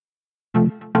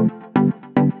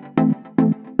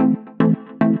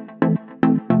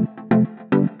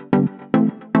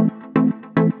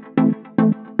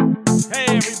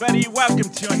everybody. Welcome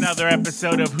to another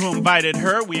episode of Who Invited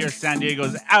Her. We are San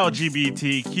Diego's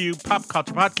LGBTQ pop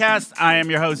culture podcast. I am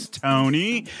your host,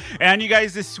 Tony. And you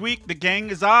guys, this week, the gang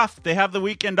is off. They have the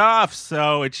weekend off.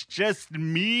 So it's just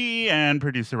me and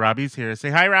producer Robbie's here. Say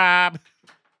hi, Rob.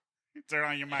 Turn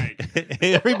on your mic.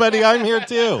 Hey, everybody, I'm here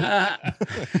too.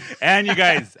 And you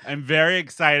guys, I'm very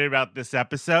excited about this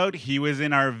episode. He was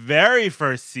in our very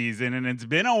first season, and it's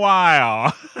been a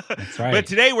while. That's right. But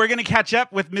today we're going to catch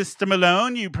up with Mr.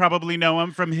 Malone. You probably know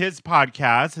him from his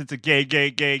podcast. It's a gay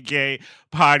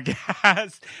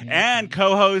podcast. And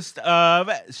co-host of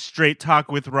Straight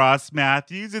Talk with Ross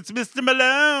Matthews. It's Mr.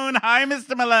 Malone. Hi,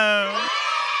 Mr. Malone.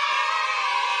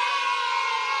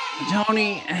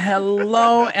 Tony,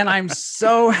 hello, and I'm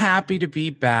so happy to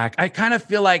be back. I kind of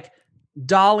feel like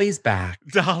Dolly's back.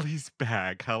 Dolly's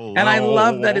back. Hello, and I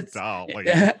love that it's Dolly.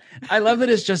 I love that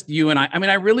it's just you and I. I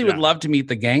mean, I really would love to meet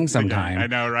the gang sometime. I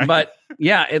know, right? But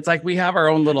yeah, it's like we have our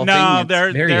own little thing. No, It's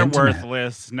they're very intimate.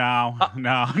 worthless. No,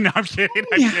 I'm kidding.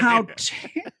 How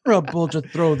terrible to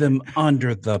throw them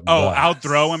under the bus. Oh, I'll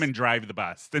throw them and drive the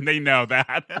bus. And they know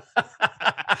that.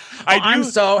 I'm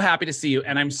so happy to see you,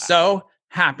 and I'm so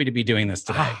happy to be doing this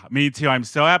today. Me too. I'm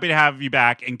so happy to have you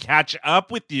back and catch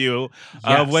up with you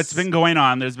of what's been going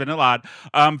on. There's been a lot.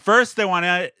 First, I want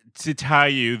to tell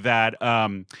you that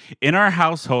in our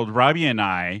household, Robbie and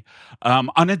I,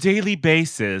 on a daily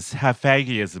basis, have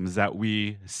faggyisms that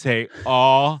we say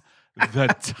all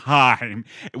the time,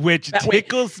 which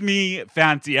tickles me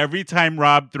fancy every time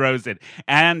Rob throws it.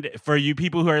 And for you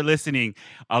people who are listening,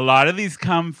 a lot of these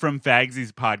come from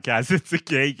Fagsy's podcast. It's a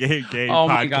gay oh podcast.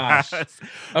 My gosh.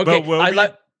 Okay,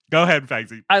 go ahead,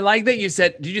 Fagsy. I like that you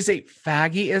said, did you say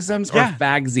faggyisms or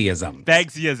fagsyisms?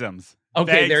 Fagsyisms.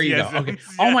 Okay, there you go. Okay.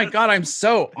 Oh my God, I'm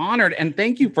so honored. And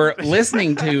thank you for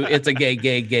listening to It's a Gay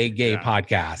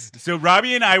podcast. So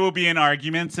Robbie and I will be in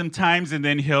arguments sometimes, and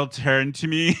then he'll turn to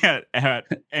me at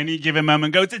any given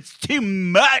moment and goes, "It's too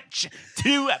much.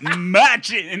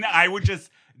 And I would just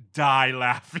die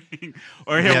laughing.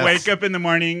 Or he'll wake up in the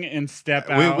morning and step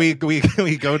out. We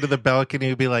go to the balcony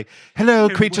and be like, "Hello,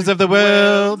 creatures of the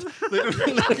world."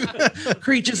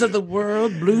 Creatures of the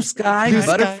world, blue sky,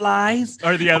 butterflies.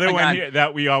 Or the other one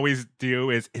that we always do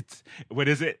is, what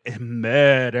is it?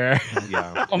 Murder.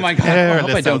 Yeah. Oh my God, I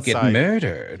hope I don't get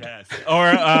murdered. Yes.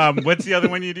 Or what's the other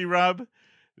one you do, Rob?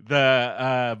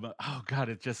 Oh God,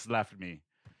 it just left me.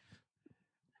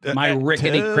 My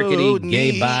rickety-crickety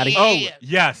gay body. Oh,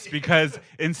 yes, because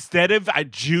instead of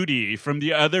Judy from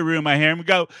the other room, I hear him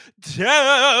go,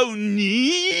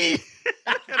 "Tony."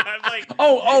 And I'm like,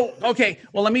 okay.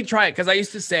 Well, let me try it, because I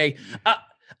used to say,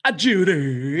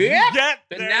 Judy.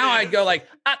 But now I'd go like,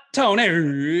 Tony.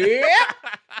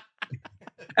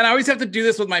 And I always have to do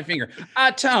this with my finger.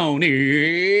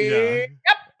 Tony. Yeah. Yep.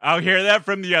 I'll hear that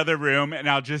from the other room, and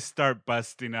I'll just start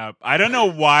busting up. I don't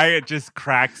know why it just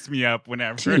cracks me up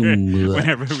whenever we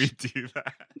do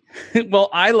that.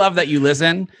 Well, I love that you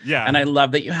listen. Yeah. And I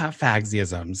love that you have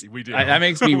fagsyisms. We do. That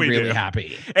makes me really do.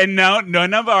 happy. And now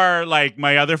none of our,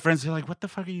 my other friends are like, "What the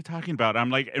fuck are you talking about?" I'm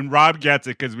like, and Rob gets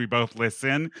it because we both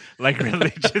listen,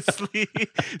 religiously.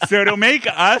 So it'll make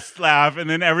us laugh, and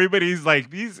then everybody's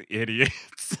like, "These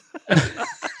idiots."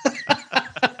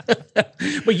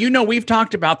 But we've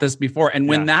talked about this before. And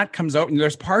when that comes over,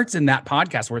 there's parts in that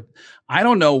podcast where I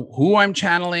don't know who I'm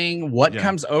channeling, what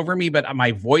comes over me, but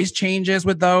my voice changes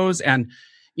with those. And,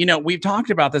 we've talked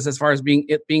about this as far as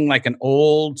being like an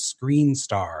old screen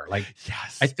star.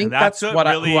 Yes, I think that's who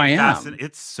I am.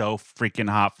 It's so freaking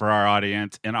hot for our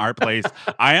audience in our place.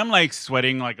 I am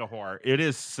sweating like a whore. It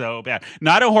is so bad.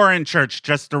 Not a whore in church,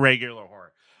 just a regular whore.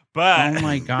 But oh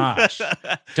my gosh.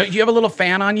 Don't you have a little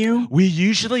fan on you? We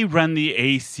usually run the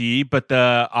AC, but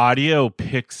the audio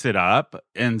picks it up.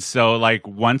 And so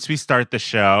once we start the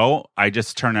show, I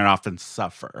just turn it off and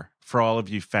suffer. For all of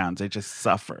you fans, I just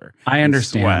suffer. I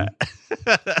understand.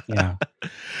 Yeah.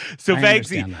 So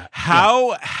Fagsy,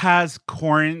 how has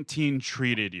quarantine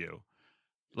treated you?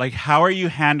 How are you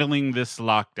handling this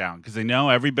lockdown? Because I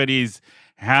know everybody's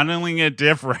handling it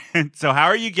different. So how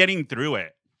are you getting through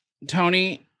it?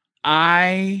 Tony,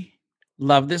 I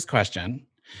love this question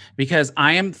because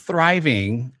I am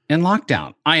thriving in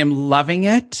lockdown. I am loving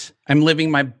it. I'm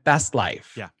living my best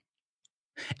life. Yeah.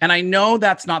 And I know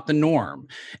that's not the norm.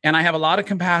 And I have a lot of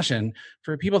compassion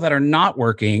for people that are not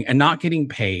working and not getting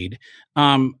paid.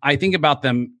 I think about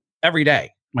them every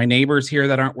day. My neighbors here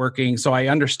that aren't working. So I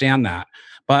understand that.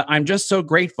 But I'm just so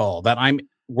grateful that I'm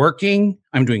working.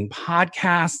 I'm doing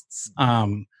podcasts.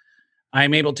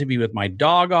 I'm able to be with my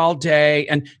dog all day.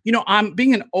 And, I'm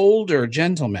being an older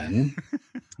gentleman.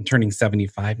 I'm turning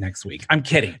 75 next week. I'm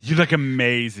kidding. You look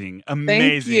amazing.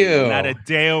 Thank you. Not a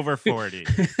day over 40.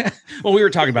 Well, we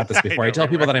were talking about this before. I tell we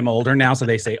people were. that I'm older now, so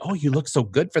they say, "Oh, you look so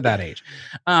good for that age."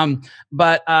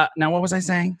 But now, what was I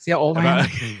saying? See how old I am?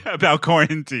 About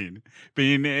quarantine.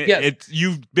 Yes.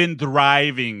 You've been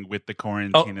thriving with the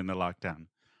quarantine and the lockdown.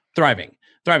 Thriving.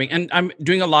 And I'm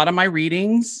doing a lot of my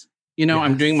readings.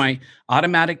 I'm doing Yes. my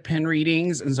automatic pen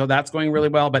readings. And so that's going really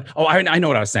well. But, I know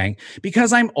what I was saying.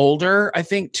 Because I'm older, I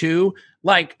think too,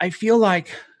 like, I feel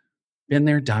like been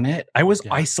there, done it. I was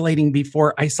isolating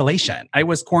before isolation. I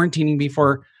was quarantining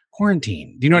before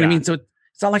quarantine. Do you know what I mean? So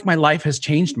it's not like my life has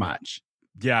changed much.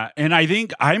 Yeah, and I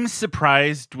think I'm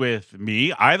surprised with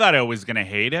me. I thought I was going to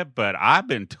hate it, but I've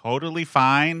been totally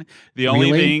fine. The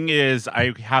only thing is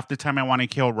half the time I want to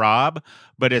kill Rob,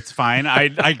 but it's fine. I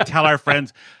tell our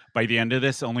friends, by the end of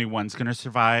this, only one's going to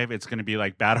survive. It's going to be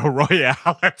like Battle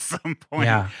Royale at some point.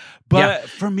 Yeah. But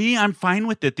for me, I'm fine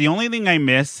with it. The only thing I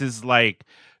miss is like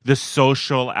the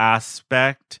social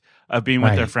aspect of being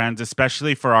with their friends,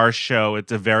 especially for our show.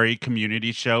 It's a very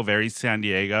community show, very San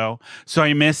Diego. So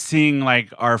I miss seeing like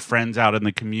our friends out in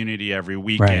the community every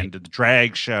weekend, the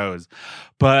drag shows.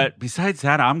 But besides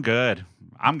that, I'm good.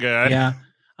 Yeah.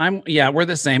 We're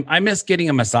the same. I miss getting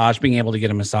a massage, being able to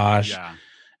get a massage. Yeah.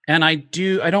 And I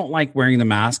don't like wearing the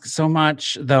mask so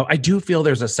much, though. I do feel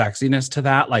there's a sexiness to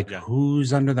that. Like,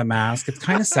 who's under the mask? It's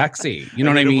kind of sexy. You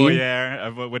know what I mean?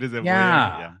 Voyeur. What is it?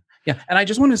 Yeah. Yeah. And I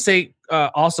just want to say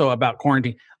also about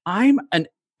quarantine, I'm an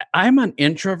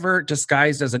introvert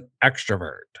disguised as an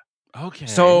extrovert. Okay.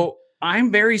 So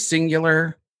I'm very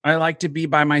singular. I like to be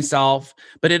by myself,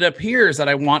 but it appears that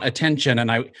I want attention,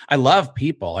 and I love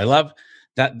people. I love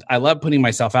putting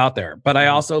myself out there, but I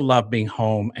also love being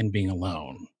home and being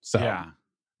alone. So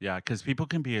yeah, because people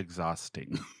can be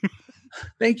exhausting.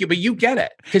 Thank you, but you get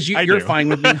it because you're fine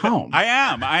with being home. I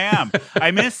am.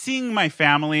 I miss seeing my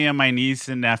family and my niece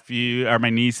and nephew,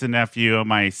 and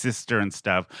my sister and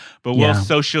stuff. But we'll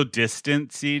social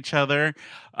distance each other.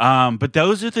 But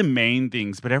those are the main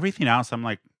things. But everything else, I'm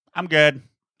like, I'm good.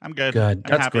 Good. I'm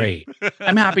That's happy. great.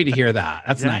 I'm happy to hear that.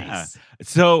 That's nice.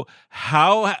 So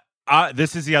how?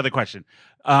 This is the other question.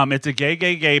 It's a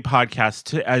gay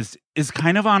podcast is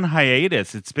kind of on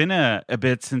hiatus. It's been a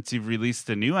bit since you've released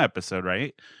a new episode,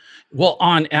 right? Well,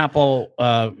 on Apple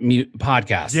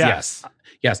Podcasts, yes.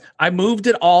 I moved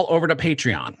it all over to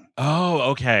Patreon.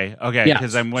 Oh, okay.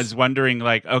 Because I was wondering,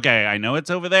 like, okay, I know it's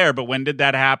over there, but when did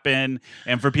that happen?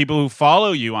 And for people who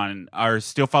follow you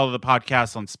still follow the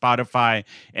podcast on Spotify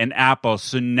and Apple,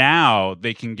 so now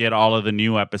they can get all of the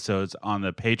new episodes on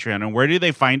the Patreon. And where do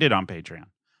they find it on Patreon?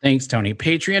 Thanks, Tony.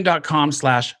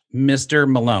 Patreon.com/Mr.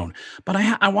 Malone. But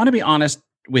I want to be honest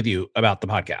with you about the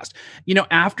podcast.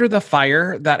 After the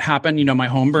fire that happened, my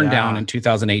home burned down in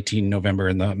 2018, November,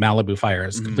 in the Malibu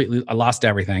fires. Completely, I lost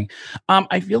everything.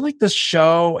 I feel like the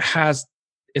show has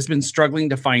been struggling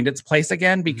to find its place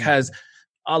again because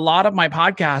a lot of my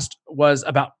podcast was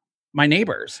about my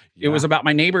neighbors. It was about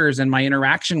my neighbors and my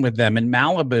interaction with them in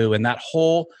Malibu and my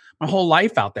whole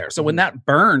life out there. So when that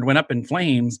went up in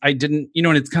flames, I didn't,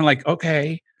 and it's kind of like,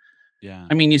 okay. Yeah.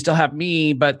 I mean, you still have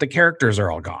me, but the characters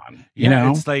are all gone. You know?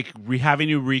 It's like having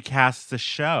to recast the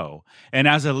show. And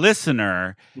as a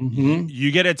listener,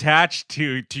 you get attached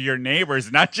to your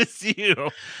neighbors, not just you,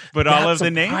 but all of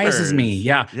the neighbors. That surprises me.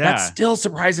 Yeah. That still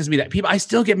surprises me that I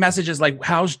still get messages like,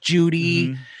 how's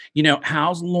Judy?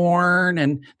 How's Lauren?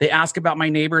 And they ask about my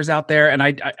neighbors out there. And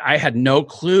I had no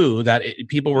clue that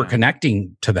people were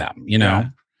connecting to them,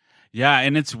 Yeah,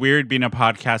 and it's weird being a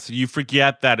podcaster. You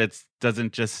forget that it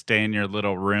doesn't just stay in your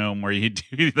little room where you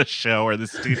do the show or the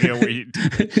studio where you do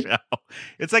the show.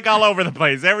 It's like all over the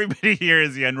place. Everybody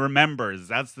hears you and remembers.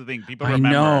 That's the thing. People remember.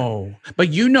 I know. But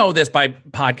you know this by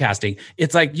podcasting.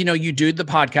 It's like, you do the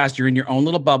podcast. You're in your own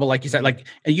little bubble, like you said, and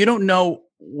you don't know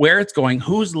where it's going,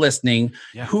 who's listening,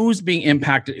 who's being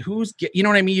impacted, you know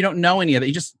what I mean? You don't know any of that.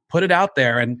 You just put it out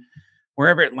there and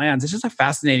wherever it lands, it's just a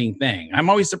fascinating thing. I'm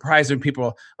always surprised when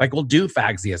people will do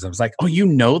fagsisms. Like, oh, you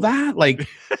know that? Like,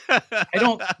 I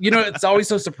don't, it's always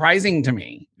so surprising to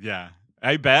me. Yeah,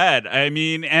 I bet. I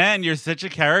mean, and you're such a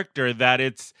character that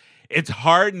it's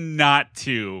hard not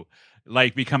to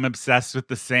become obsessed with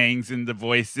the sayings and the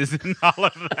voices and all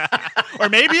of that. Or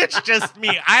maybe it's just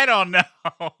me. I don't know.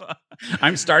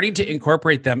 I'm starting to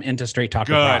incorporate them into Straight Talk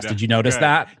with Ross. Did you notice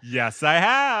that? Yes, I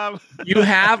have. You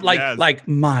have?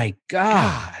 My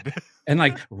God.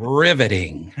 And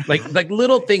riveting. Like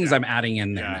little things I'm adding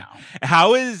in there now.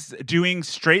 How is doing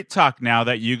Straight Talk now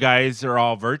that you guys are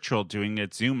all virtual, doing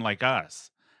it Zoom like us?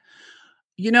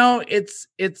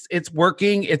 It's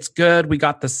working. It's good. We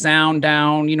got the sound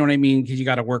down. You know what I mean? Because you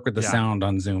got to work with the sound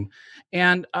on Zoom,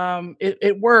 and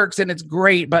it works and it's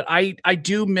great. But I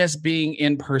do miss being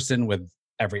in person with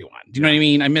everyone. Do you know what I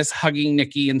mean? I miss hugging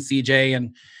Nikki and CJ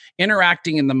and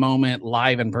interacting in the moment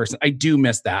live in person. I do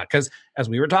miss that because as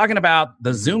we were talking about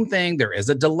the Zoom thing, there is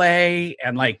a delay,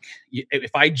 and like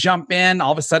if I jump in,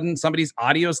 all of a sudden somebody's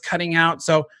audio is cutting out.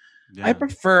 So. Yeah. I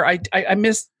prefer. I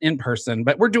miss in person,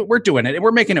 but we're doing it.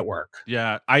 We're making it work.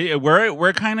 Yeah,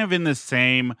 we're kind of in the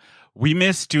same. We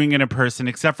miss doing it in person,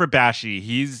 except for Bashy.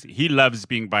 He loves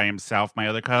being by himself. My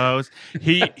other co-host,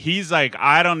 he's like,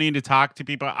 I don't need to talk to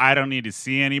people. I don't need to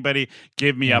see anybody.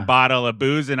 Give me a bottle of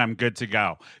booze and I'm good to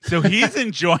go. So he's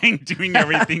enjoying doing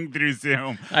everything through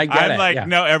Zoom. I'm like,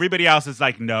 no. Everybody else is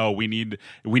like, no. We need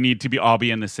to all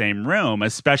be in the same room.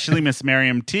 Especially Miss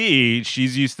Miriam T.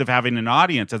 She's used to having an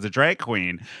audience as a drag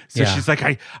queen, so she's like,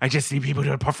 I just need people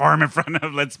to perform in front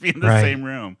of. Let's be in the same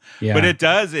room. Yeah. But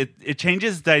it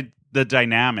changes the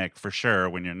dynamic for sure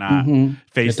when you're not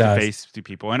face to face to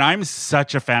people. And I'm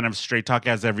such a fan of Straight Talk,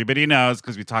 as everybody knows,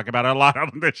 because we talk about it a lot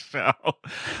on this show.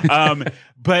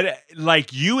 But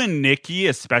like you and Nikki,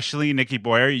 especially Nikki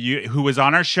Boyer, who was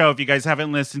on our show. If you guys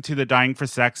haven't listened to the Dying for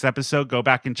Sex episode, go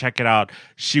back and check it out.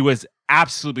 She was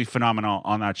absolutely phenomenal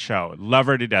on that show. Love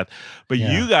her to death. But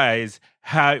you guys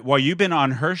while you've been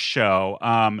on her show,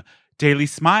 Daily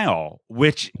Smile,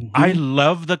 which I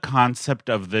love the concept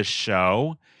of this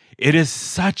show. It is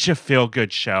such a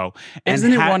feel-good show.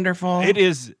 Isn't it wonderful? It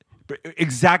is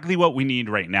exactly what we need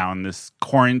right now in this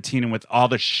quarantine and with all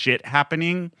the shit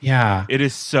happening. Yeah. It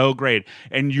is so great.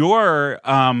 And you're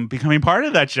becoming part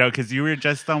of that show because you were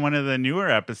just on one of the newer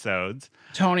episodes.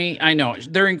 Tony, I know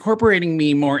they're incorporating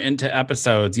me more into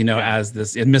episodes, as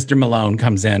this Mr. Malone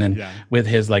comes in and with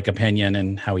his like opinion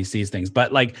and how he sees things.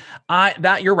 But like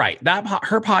you're right. That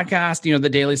her podcast, the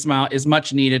Daily Smile is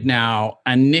much needed now.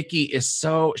 And Nikki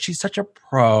she's such a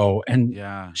pro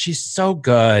and she's so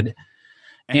good.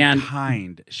 And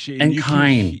kind.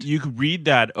 Kind. You could read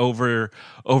that over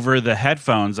the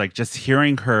headphones, like just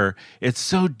hearing her. It's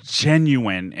so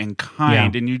genuine and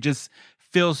kind, and you just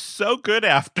feel so good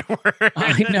afterwards.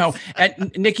 I know.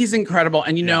 And Nikki's incredible.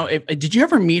 And did you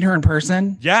ever meet her in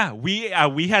person? Yeah, we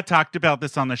had talked about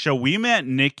this on the show. We met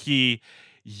Nikki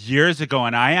years ago,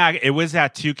 and it was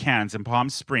at Toucans in Palm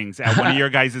Springs at one of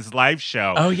your guys' live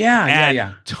show. Oh yeah,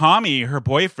 and Tommy, her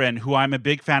boyfriend, who I'm a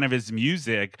big fan of his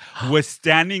music, was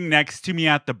standing next to me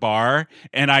at the bar,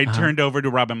 and I turned over to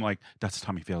Rob. I'm like, "That's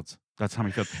Tommy Fields. That's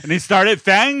Tommy Fields." And he started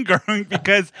fangirling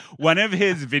because one of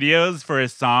his videos for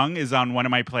his song is on one of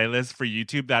my playlists for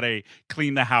YouTube that I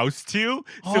clean the house to.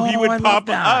 So he would pop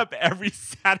up every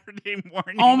Saturday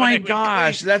morning. Oh my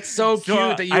gosh, that's so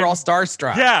cute that you're all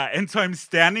starstruck. Yeah, and so I'm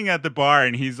standing at the bar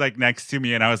and he's like next to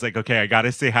me and I was like, okay, I got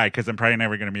to say hi because I'm probably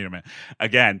never going to meet him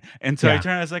again. And so I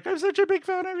turned, I was like, I'm such a big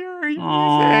fan of your music.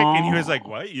 And he was like,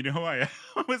 what? You know who I am?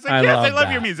 I was like, yes, I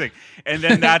love your music. And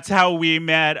then that's how we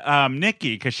met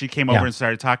Nikki, because she came over and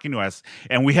started talking to us.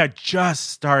 And we had just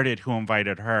started Who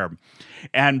Invited Her.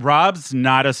 And Rob's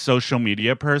not a social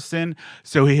media person,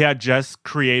 so he had just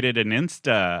created an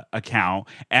Insta account.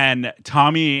 And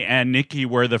Tommy and Nikki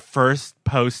were the first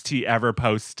post he ever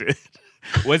posted.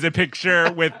 Was a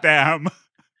picture with them.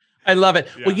 I love it.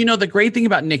 Yeah. Well, the great thing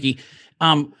about Nikki,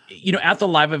 at the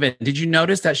live event, did you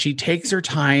notice that she takes her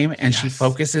time and she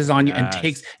focuses on you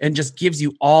and just gives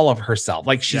you all of herself?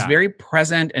 Like she's very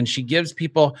present and she gives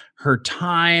people her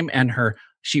time and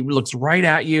she looks right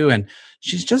at you and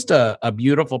she's just a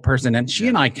beautiful person. And she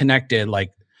and I connected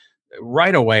like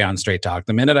right away on Straight Talk.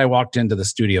 The minute I walked into the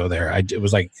studio there, it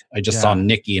was like, I just saw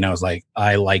Nikki and I was like,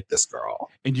 I like this girl.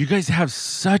 And you guys have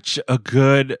such a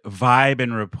good vibe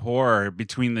and rapport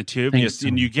between the two of you.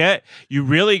 And you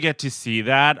really get to see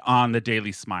that on the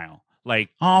Daily Smile. Like,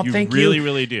 you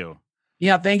really do.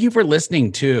 Yeah, thank you for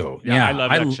listening too. Yeah, I love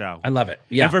that show. I love it.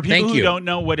 Yeah, and for people who don't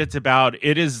know what it's about,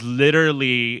 it is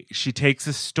literally, she takes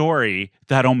a story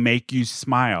that'll make you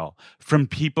smile from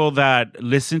people that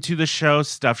listen to the show,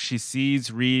 stuff she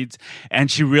sees, reads, and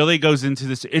she really goes into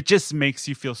this. It just makes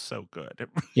you feel so good.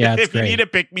 Yeah, it's if you need to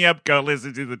pick me up, go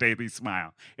listen to the Daily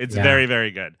Smile. It's very,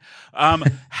 very good.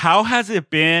 How has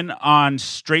it been on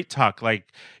Straight Talk?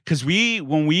 Like, because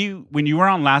when you were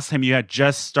on last time, you had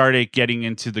just started getting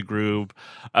into the groove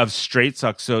of Straight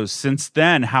Talk. So since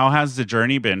then, how has the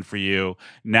journey been for you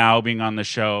now being on the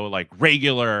show, like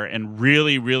regular and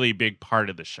really, really big part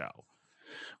of the show?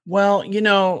 Well, we're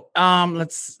now,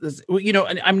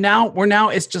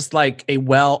 it's just like a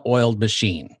well-oiled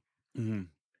machine.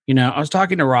 Mm-hmm. I was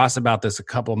talking to Ross about this a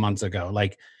couple of months ago.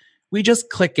 Like we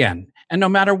just click in And no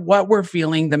matter what we're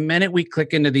feeling, the minute we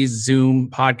click into these Zoom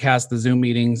podcasts, the Zoom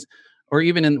meetings, or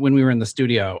even when we were in the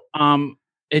studio,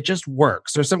 it just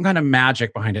works. There's some kind of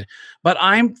magic behind it. But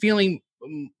I'm feeling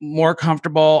more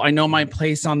comfortable. I know my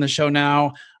place on the show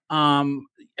now.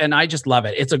 And I just love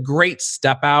it. It's a great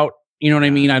step out. You know what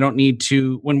I mean? I don't need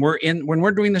to, when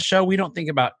we're doing the show, we don't think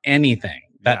about anything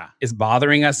that is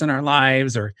bothering us in our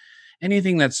lives or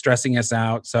anything that's stressing us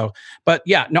out. So, but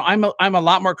yeah, no, I'm a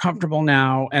lot more comfortable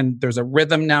now, and there's a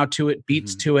rhythm now to it,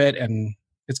 beats to it, and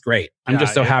it's great. I'm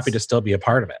just so happy to still be a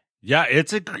part of it. Yeah,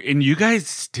 and you guys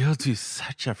still do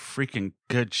such a freaking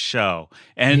good show.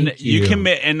 And you can,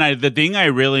 the thing I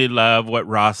really love what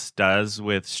Ross does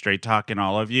with Straight Talk and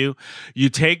all of you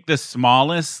take the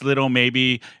smallest little,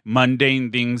 maybe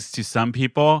mundane things to some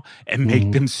people and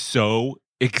make them so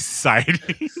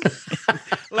exciting.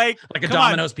 like a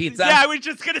Domino's pizza. Yeah, I was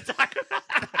just gonna talk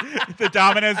about the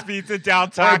Domino's pizza Del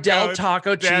Taco. Or Del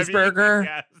Taco cheeseburger.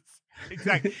 Yes.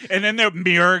 Exactly. And then the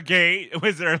Mirrorgate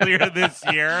was earlier this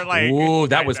year. Like, ooh,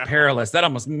 that was perilous. That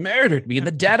almost murdered me in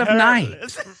the dead of night.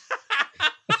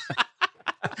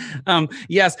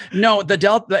 Yes. No,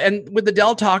 and with the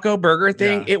Del Taco burger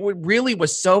thing, it really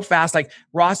was so fast. Like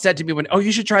Ross said to me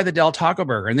you should try the Del Taco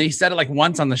burger. And then he said it like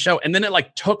once on the show, and then it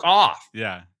like took off.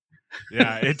 Yeah.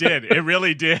 Yeah, it did. It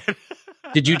really did.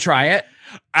 Did you try it?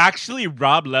 Actually,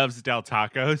 Rob loves Del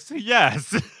Taco, so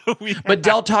yes. But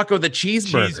Del Taco, the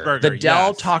cheeseburger, the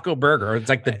Del Taco burger, it's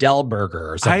like the Del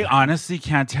burger or something. I honestly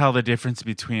can't tell the difference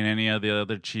between any of the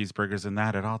other cheeseburgers and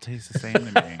that. It all tastes the same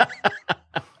to me.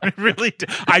 I really do.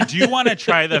 I do want to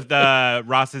try the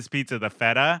Ross's Pizza, the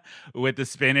feta with the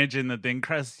spinach and the thin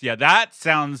crust. Yeah, that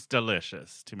sounds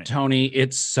delicious to me. Tony,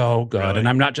 it's so good. Really? And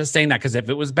I'm not just saying that because if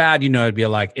it was bad, it'd be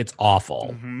like, it's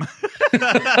awful.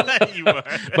 Mm-hmm. You would.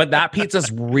 But that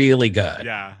pizza's really good.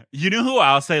 Yeah. You know who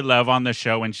else I love on the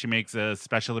show when she makes a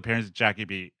special appearance? Jackie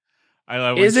Beat. I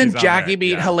love. Isn't Jackie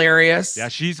Beat hilarious? Yeah,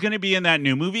 she's going to be in that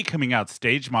new movie coming out,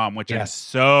 Stage Mom, which I'm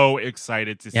so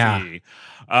excited to see.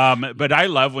 But I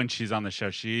love when she's on the show.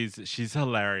 She's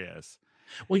hilarious.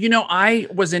 Well, I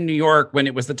was in New York when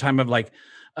it was the time of like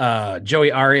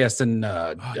Joey Arias and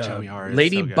Joey Arias,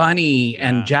 Lady Bunny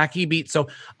and Jackie Beat. So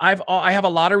I have a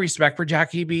lot of respect for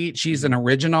Jackie Beat. She's an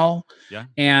original,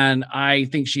 and I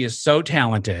think she is so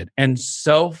talented and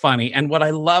so funny. And what I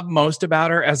love most about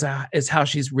her is how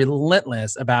she's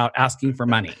relentless about asking for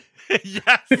money.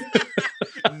 Yes,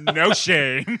 no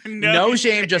shame, no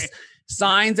shame. Just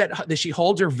signs that she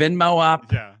holds her Venmo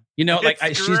up. Yeah.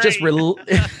 She's just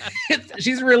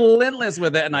she's relentless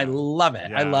with it, and I love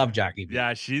it. I love Jackie Beat.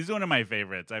 Yeah, she's one of my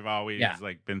favorites. I've always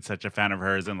been such a fan of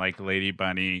hers, and like Lady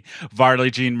Bunny, Varley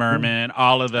Jean Merman,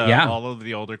 all of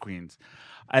the older queens.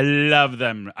 I love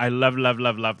them. I love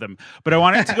them. But I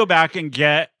wanted to go back and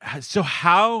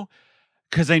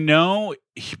because I know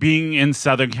being in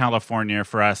Southern California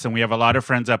for us, and we have a lot of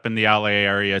friends up in the LA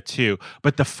area too,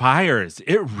 but the fires,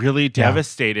 it really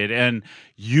devastated. And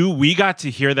we got to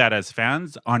hear that as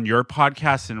fans on your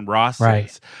podcast and Ross's.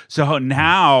 Right. So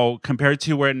now, compared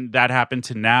to when that happened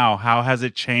to now, how has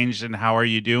it changed and how are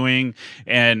you doing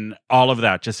and all of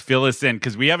that? Just fill us in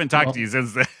because we haven't talked to you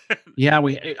since then.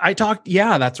 I talked.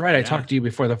 Yeah, that's right. I talked to you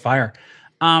before the fire.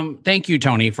 Thank you,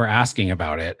 Tony, for asking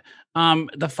about it.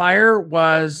 The fire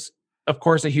was, of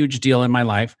course, a huge deal in my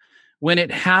life. When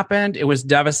it happened, it was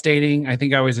devastating. I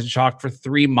think I was in shock for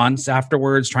 3 months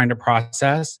afterwards, trying to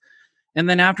process. And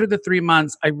then after the 3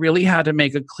 months, I really had to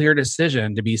make a clear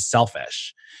decision to be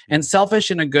selfish, and selfish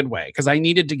in a good way, because I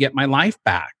needed to get my life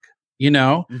back,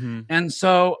 Mm-hmm. And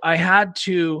so I had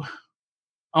to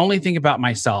only think about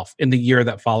myself in the year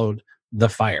that followed the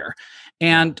fire.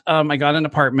 And I got an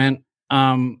apartment,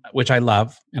 which I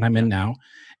love, and I'm in now.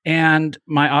 And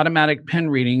my automatic pen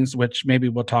readings, which maybe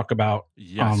we'll talk about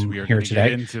we are here today.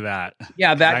 Get into that.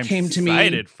 Yeah, that came to me. I'm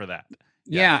excited for that.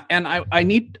 Yeah, and I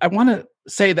want to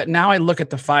say that now I look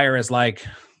at the fire as like,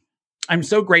 I'm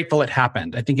so grateful it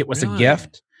happened. I think it was a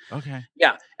gift. Okay.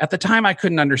 Yeah, at the time I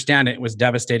couldn't understand it. It was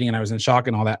devastating, and I was in shock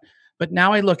and all that. But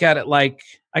now I look at it like,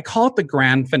 I call it the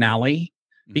grand finale,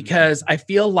 because I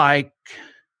feel like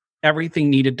everything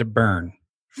needed to burn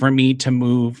for me to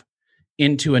move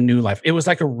into a new life. It was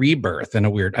like a rebirth in a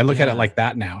weird, I look at it like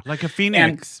that now. Like a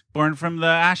phoenix born from the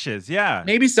ashes. Yeah.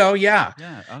 Maybe so. Yeah.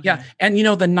 Yeah. Okay. Yeah. And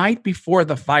the night before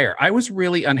the fire, I was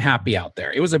really unhappy out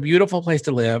there. It was a beautiful place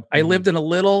to live. I lived in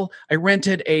I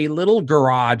rented a little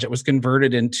garage that was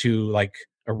converted into like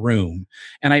a room,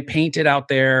 and I painted out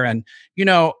there, and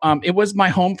it was my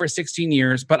home for 16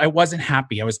 years, but I wasn't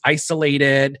happy. I was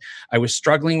isolated. I was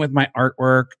struggling with my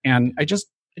artwork, and I just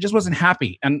wasn't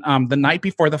happy. And the night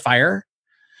before the fire,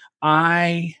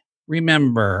 I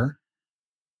remember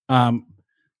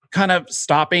kind of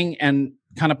stopping and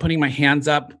kind of putting my hands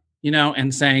up,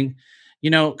 and saying,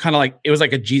 kind of like, it was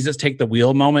like a Jesus take the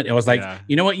wheel moment. It was like,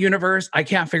 you know what, universe, I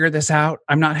can't figure this out.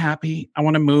 I'm not happy. I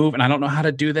want to move and I don't know how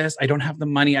to do this. I don't have the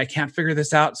money. I can't figure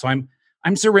this out. So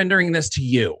I'm surrendering this to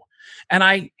you. And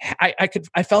I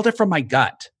felt it from my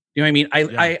gut. You know what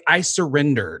I mean? I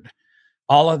surrendered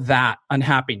all of that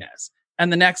unhappiness.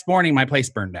 And the next morning, my place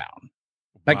burned down.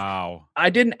 Like, wow. I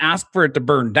didn't ask for it to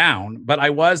burn down, but I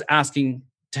was asking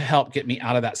to help get me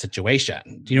out of that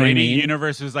situation. Do you know what I mean?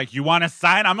 Universe was like, you want a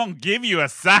sign? I'm going to give you a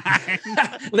sign.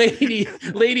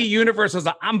 Lady Universe was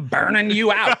like, I'm burning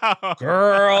you out,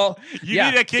 girl. You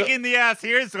need a kick in the ass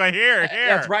here. So here.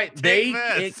 That's right.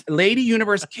 Lady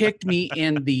Universe kicked me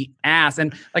in the ass.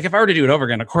 And like, if I were to do it over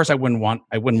again, of course I wouldn't want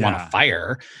a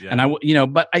fire. Yeah.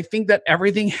 And but I think that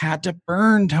everything had to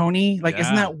burn, Tony. Like,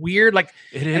 isn't that weird? Like,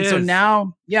 it is. And so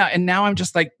now, now I'm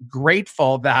just like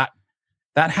grateful that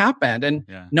happened, and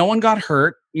no one got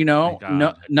hurt. None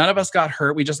of us got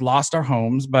hurt. We just lost our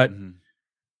homes, but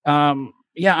I'm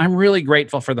really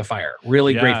grateful for the fire.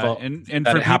 Really grateful, and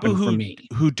that for it happened people for me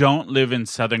who don't live in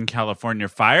Southern California,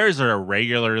 fires are a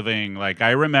regular thing. Like,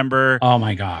 I remember, oh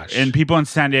my gosh, and people in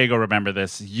San Diego remember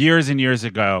this. Years and years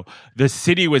ago, the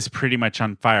city was pretty much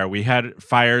on fire. We had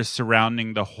fires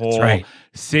surrounding the whole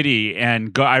city,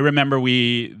 and I remember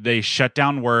they shut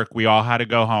down work. We all had to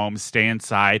go home, stay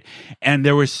inside, and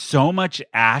there was so much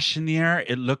ash in the air.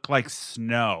 It looked like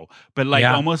snow, but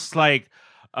almost like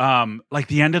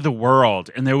the end of the world.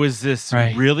 And there was this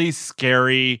really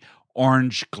scary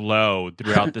orange glow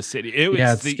throughout the city. It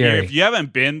was scary. If you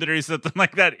haven't been through something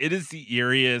like that, it is the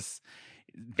eeriest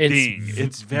thing.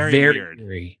 It's very weird.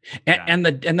 Eerie. And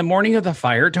the morning of the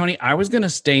fire, Tony, I was going to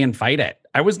stay and fight it.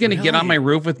 I was going to get on my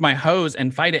roof with my hose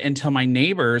and fight it until my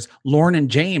neighbors, Lauren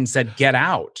and James, said, get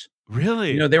out.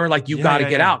 Really? They were like, you got to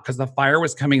get out, because the fire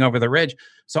was coming over the ridge.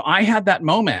 So I had that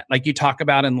moment, like you talk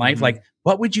about in life, like,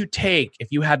 what would you take if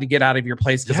you had to get out of your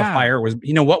place because a fire was,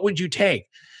 what would you take?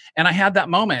 And I had that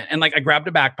moment, and like, I grabbed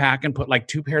a backpack and put like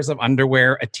 2 pairs of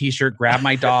underwear, a t-shirt, grabbed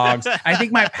my dogs, I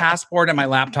think my passport and my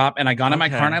laptop, and I got in my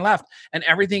car and I left, and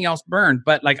everything else burned.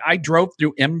 But like, I drove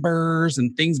through embers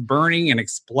and things burning and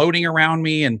exploding around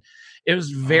me, and it was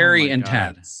very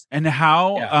intense. And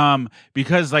how,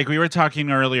 because like we were talking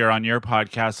earlier on your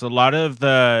podcast, a lot of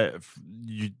the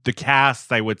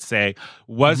cast, I would say,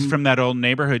 was from that old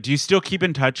neighborhood. Do you still keep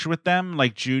in touch with them,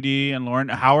 like Judy and Lauren?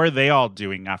 How are they all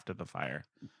doing after the fire?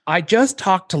 I just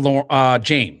talked to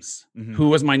James, who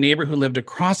was my neighbor who lived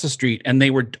across the street, and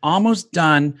they were almost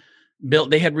done.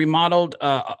 They had remodeled,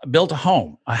 built a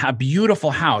home, a beautiful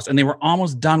house, and they were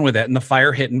almost done with it. And the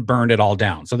fire hit and burned it all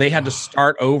down. So they had to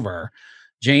start over.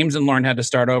 James and Lauren had to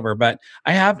start over. But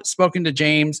I have spoken to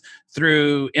James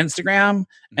through Instagram,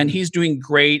 and he's doing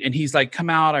great. And he's like, come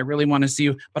out. I really want to see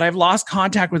you. But I've lost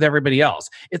contact with everybody else.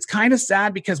 It's kind of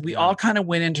sad because we all kind of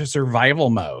went into survival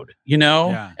mode,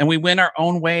 and we went our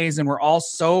own ways, and we're all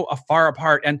so far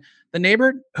apart. And the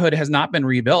neighborhood has not been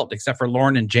rebuilt except for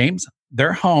Lauren and James.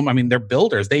 Their home, I mean, they're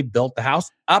builders. They built the house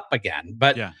up again.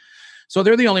 But so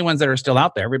they're the only ones that are still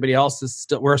out there. Everybody else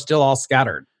we're still all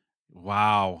scattered.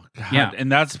 Wow. God. Yeah.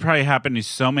 And that's probably happened to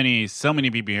so many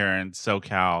people here in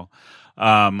SoCal.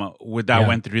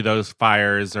 Went through those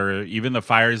fires, or even the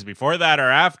fires before that or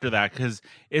after that, because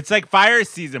it's like fire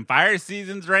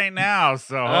season's right now,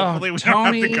 so hopefully we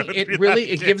Tony, don't have to go through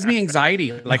it gives me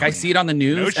anxiety. Like, I see it on the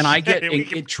news, and I get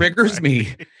it triggers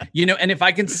me, and if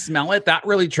I can smell it, that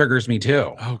really triggers me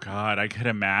too. Oh God, I could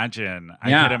imagine.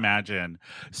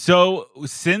 So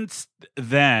since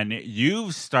then,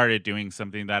 you've started doing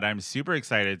something that I'm super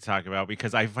excited to talk about,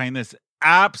 because I find this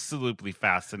absolutely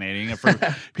fascinating. And for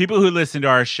people who listen to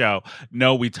our show,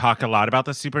 know we talk a lot about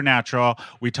the supernatural.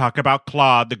 We talk about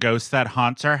Claude, the ghost that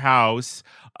haunts our house.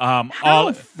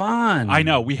 How fun. I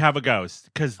know, we have a ghost,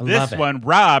 because this one,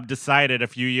 Rob decided a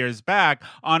few years back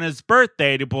on his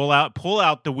birthday to pull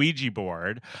out the Ouija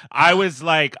board. I was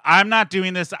like, I'm not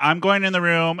doing this. I'm going in the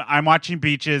room. I'm watching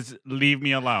Beaches. Leave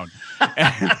me alone.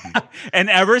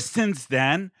 And ever since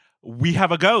then, we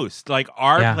have a ghost. Like,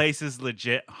 our place is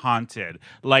legit haunted.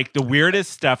 Like, the weirdest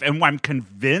stuff. And I'm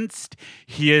convinced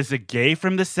he is a gay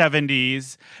from the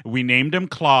 70s. We named him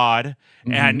Claude.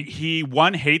 And he,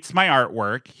 hates my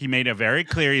artwork. He made it very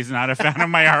clear he's not a fan of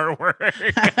my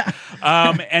artwork.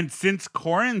 And since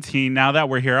quarantine, now that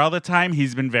we're here all the time,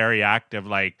 he's been very active.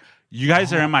 Like, You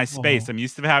guys are in my space. I'm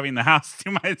used to having the house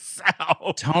to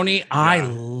myself. Tony, I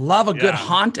love a good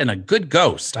haunt and a good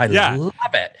ghost. I love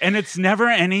it. And it's never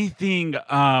anything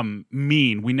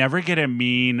mean. We never get a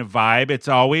mean vibe. It's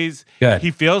always good.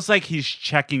 He feels like he's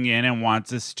checking in and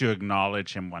wants us to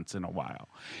acknowledge him once in a while.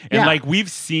 And like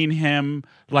we've seen him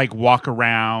like walk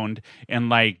around and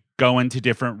like go into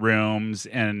different rooms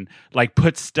and like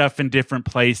put stuff in different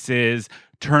places,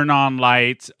 turn on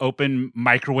lights, open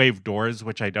microwave doors,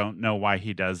 which I don't know why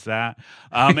he does that,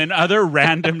 and other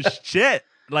random shit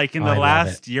like in the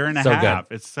last year and a half.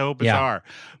 Good. It's so bizarre.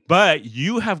 Yeah. But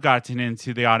you have gotten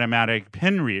into the automatic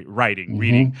pen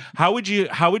reading. How would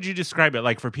you describe it,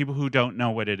 like for people who don't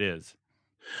know what it is?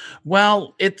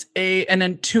 Well, it's an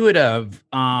intuitive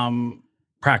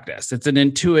practice. It's an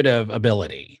intuitive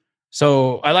ability.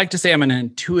 So I like to say I'm an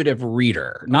intuitive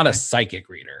reader, not a psychic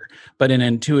reader, but an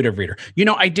intuitive reader. You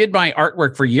know, I did my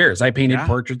artwork for years. I painted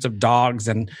portraits of dogs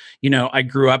and, you know, I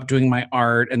grew up doing my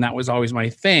art and that was always my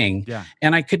thing. Yeah.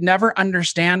 And I could never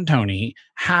understand, Tony,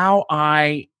 how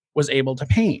I was able to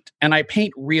paint. And I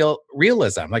paint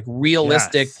realism, like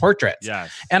realistic portraits.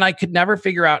 Yes. And I could never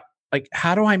figure out, like,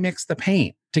 how do I mix the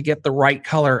paint to get the right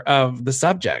color of the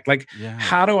subject? Like,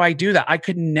 how do I do that? I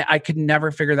could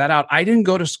never figure that out. I didn't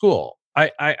go to school.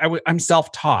 I'm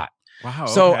self-taught. Wow.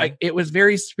 So it was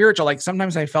very spiritual. Like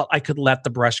sometimes I felt I could let the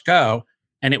brush go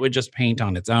and it would just paint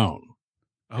on its own.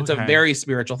 Okay. It's a very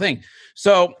spiritual thing.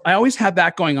 So I always had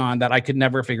that going on that I could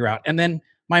never figure out. And then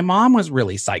my mom was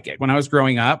really psychic. When I was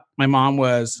growing up, my mom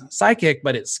was psychic,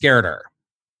 but it scared her.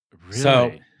 Really?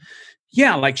 So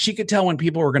yeah, like she could tell when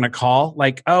people were going to call,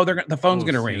 like, oh, the phone's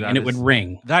going to ring, and it would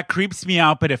ring. That creeps me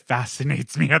out, but it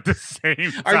fascinates me at the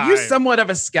same time. Are you somewhat of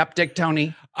a skeptic,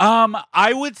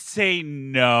 I would say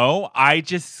no. I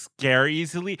just scare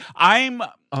easily.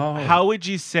 How would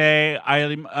you say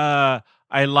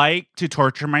I like to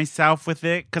torture myself with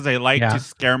it because I like to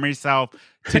scare myself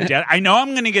to death. I know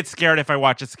I'm going to get scared if I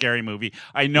watch a scary movie.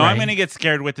 I know I'm going to get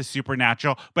scared with the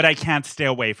supernatural, but I can't stay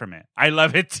away from it. I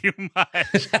love it too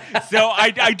much. So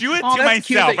I do it to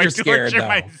myself. I torture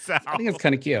myself. I think it's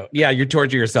kind of cute. Yeah, you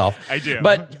torture yourself. I do.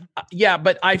 But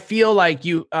but I feel like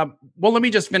you, well, let me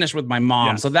just finish with my mom.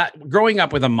 Yes. So that growing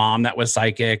up with a mom that was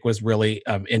psychic was really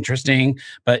interesting,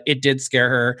 but it did scare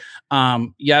her.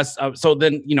 So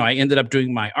then, you know, I ended up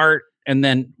doing my art. And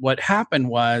then what happened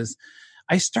was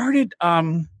I started,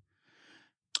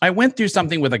 I went through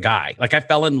something with a guy. Like I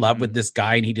fell in love with this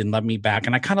guy and he didn't love me back.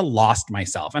 And I kind of lost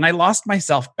myself and I lost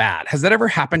myself bad. Has that ever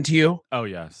happened to you? Oh,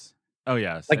 yes. Oh,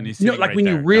 yes. Like, and he's like when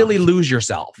you really lose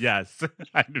yourself. Yes.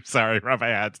 I'm sorry, Rob. I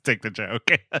had to take the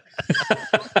joke.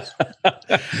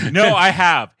 No, I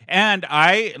have. And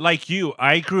I, like you,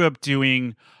 I grew up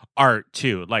doing art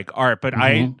too, but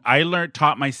I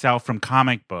taught myself from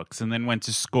comic books and then went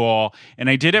to school and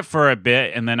I did it for a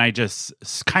bit and then I just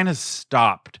kind of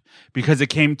stopped because it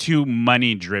came too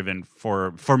money driven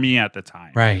for me at the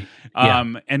time. Right.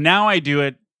 And now I do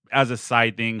it as a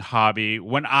side thing, hobby,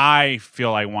 when I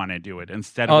feel I want to do it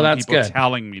instead of when people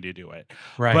telling me to do it.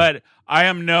 Right. But I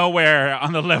am nowhere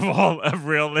on the level of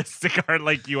realistic art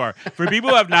like you are. For people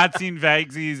who have not seen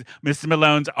Vagsy's Mr.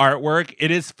 Malone's artwork,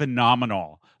 it is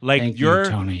phenomenal. Like your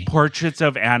portraits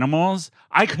of animals,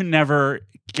 I could never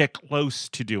get close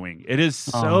to doing. It is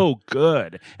so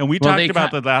good. And we talked about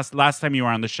the last time you were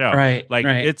on the show. Right. Like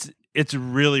it's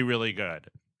really, really good.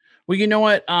 Well, you know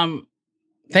what?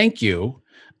 Thank you.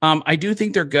 I do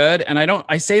think they're good. And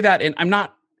I say that and I'm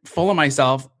not full of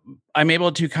myself. I'm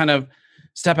able to kind of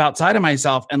step outside of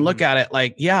myself and look at it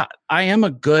like, yeah, I am a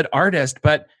good artist,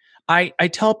 but I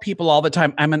tell people all the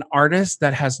time, I'm an artist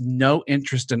that has no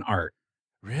interest in art.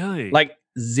 Really? Like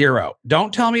zero.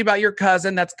 Don't tell me about your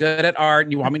cousin that's good at art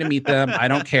and you want me to meet them. I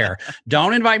don't care.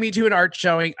 Don't invite me to an art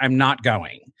showing. I'm not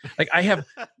going. Like I have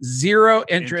zero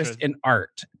interest in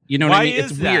art. You know what I mean?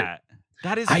 It's weird.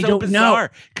 That is so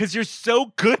bizarre because you're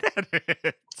so good at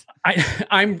it.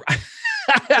 I'm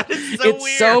it's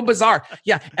weird. So bizarre.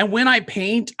 Yeah. And when I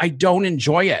paint, I don't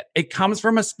enjoy it. It comes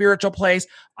from a spiritual place.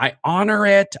 I honor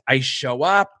it. I show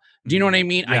up. Do you know what I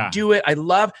mean? Yeah. I do it.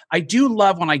 I do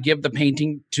love when I give the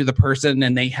painting to the person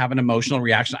and they have an emotional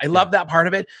reaction. I love that part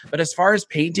of it. But as far as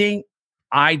painting,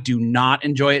 I do not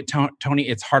enjoy it, Tony.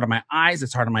 It's hard on my eyes.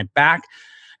 It's hard on my back.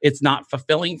 It's not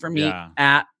fulfilling for me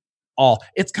at all.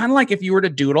 It's kind of like if you were to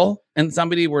doodle and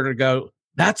somebody were to go,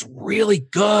 that's really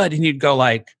good. And you'd go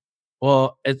like,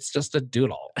 well, it's just a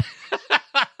doodle.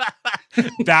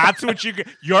 That's what your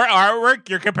artwork,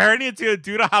 you're comparing it to a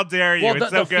doodle. How dare you? Well, it's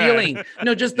so the good. feeling.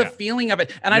 No, just the feeling of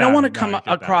it. And I don't want to come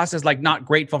across as like not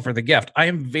grateful for the gift. I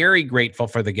am very grateful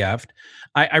for the gift.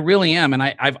 I really am. And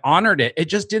I've honored it. It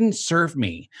just didn't serve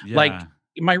me. Like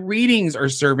my readings are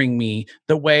serving me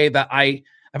the way that I've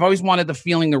always wanted the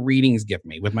feeling the readings give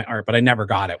me with my art, but I never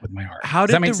got it with my art. How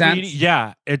Does did that make the sense? reading?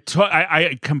 Yeah,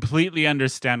 I completely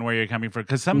understand where you're coming from,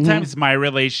 because sometimes my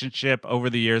relationship over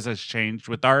the years has changed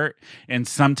with art, and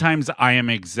sometimes I am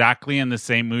exactly in the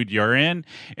same mood you're in,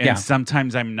 and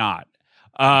sometimes I'm not.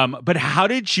 But how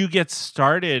did you get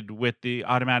started with the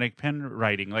automatic pen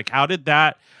writing? Like, how did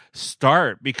that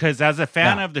start? Because as a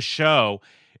fan of the show,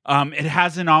 it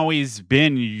hasn't always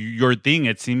been your thing.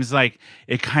 It seems like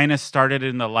it kind of started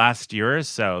in the last year or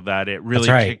so that it really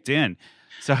kicked in.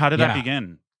 So how did that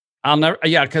begin? I'll never,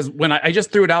 because when I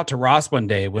just threw it out to Ross one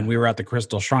day when we were at the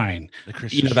Crystal Shrine,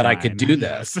 that I could do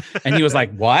this. And he was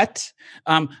like, what?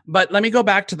 But let me go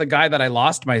back to the guy that I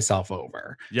lost myself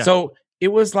over. Yeah. So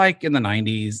it was like in the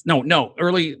 90s,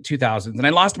 early 2000s. And I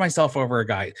lost myself over a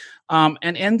guy and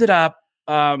ended up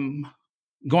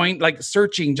going like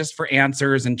searching just for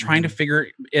answers and trying to figure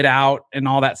it out and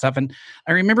all that stuff. And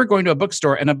I remember going to a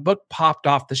bookstore and a book popped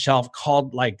off the shelf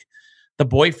called like The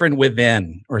Boyfriend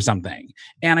Within or something.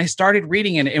 And I started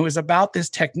reading it. It was about this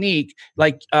technique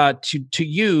like to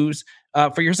use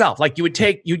for yourself. Like you'd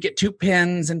get 2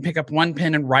 pens and pick up 1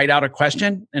 pen and write out a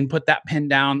question and put that pen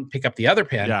down, pick up the other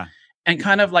pen and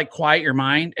kind of like quiet your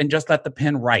mind and just let the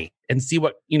pen write and see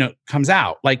what, comes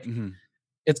out. Like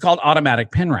it's called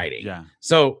automatic pen writing. Yeah.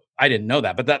 So I didn't know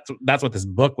that, but that's what this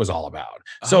book was all about.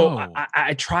 So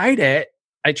I tried it.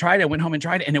 I went home and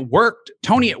tried it and it worked.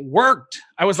 Tony, it worked.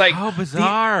 I was like, how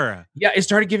bizarre. It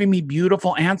started giving me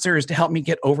beautiful answers to help me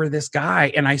get over this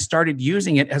guy. And I started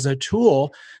using it as a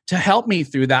tool to help me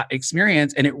through that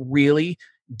experience. And it really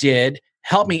did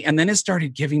help me. And then it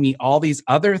started giving me all these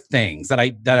other things that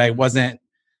I wasn't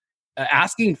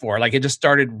asking for. Like it just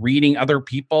started reading other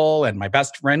people, and my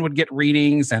best friend would get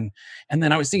readings, and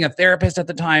then I was seeing a therapist at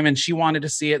the time and she wanted to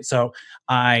see it, so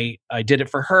I did it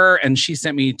for her, and she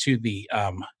sent me to the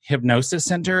hypnosis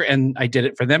center and I did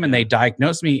it for them, and they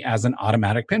diagnosed me as an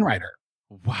automatic pen writer.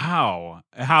 Wow.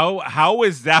 How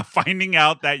was that, finding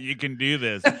out that you can do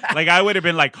this? Like I would have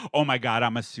been like, oh my God,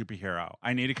 I'm a superhero.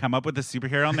 I need to come up with a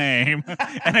superhero name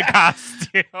and a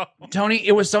costume. Tony,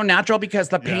 it was so natural because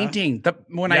the painting,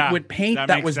 when I would paint,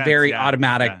 that was very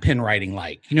automatic pen writing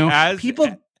like.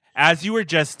 As you were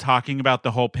just talking about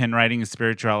the whole pen writing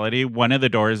spirituality, one of the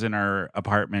doors in our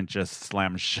apartment just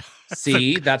slammed shut.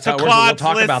 See, that's how we'll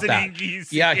talk about that. He's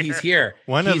here.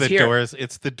 One of the doors,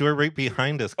 it's the door right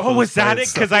behind us. Oh, was that it?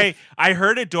 Because I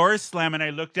heard a door slam and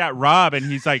I looked at Rob and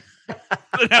he's like,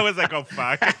 and I was like, oh,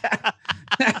 fuck.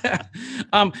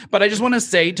 But I just want to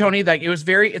say, Tony, that it was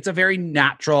very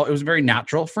natural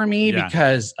for me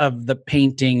because of the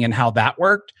painting and how that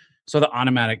worked. So the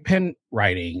automatic pen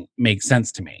writing makes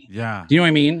sense to me. Yeah. Do you know what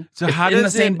I mean? So it's in the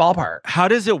same ballpark. How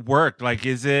does it work? Like,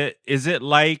 is it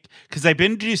like, because I've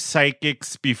been to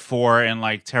psychics before and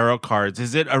like tarot cards.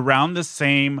 Is it around the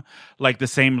same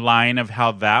line of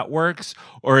how that works?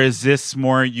 Or is this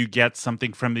more you get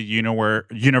something from the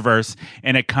universe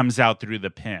and it comes out through the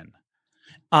pen?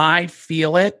 I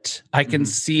feel it. I can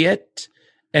see it.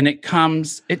 And it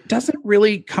doesn't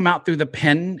really come out through the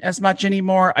pen as much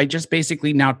anymore. I just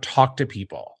basically now talk to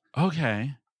people.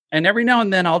 Okay. And every now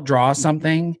and then I'll draw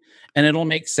something and it'll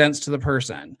make sense to the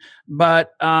person.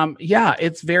 But I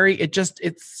get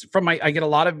a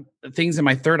lot of things in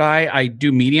my third eye. I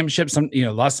do mediumship. A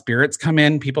lot of spirits come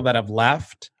in, people that have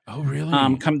left. Oh, really?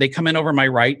 They come in over my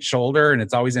right shoulder, and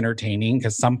it's always entertaining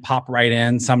because some pop right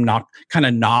in, some knock,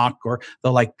 or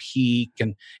they'll like peek.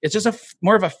 And it's just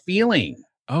more of a feeling.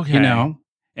 Okay.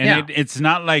 And it's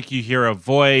not like you hear a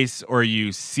voice or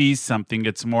you see something.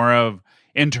 It's more of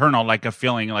internal, like a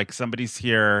feeling, like somebody's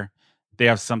here. They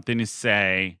have something to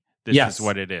say. This is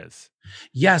what it is.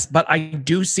 Yes, but I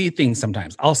do see things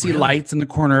sometimes. I'll see lights in the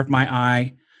corner of my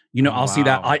eye. I'll see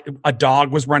that a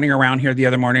dog was running around here the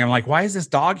other morning. I'm like, why is this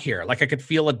dog here? Like I could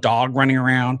feel a dog running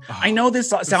around. I know this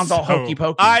sounds all hokey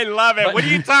pokey. I love it. What are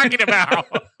you talking about?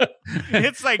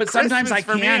 It's like, but sometimes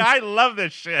for me. I love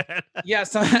this shit.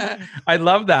 Yes, I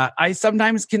love that. I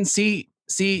sometimes can see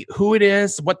who it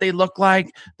is, what they look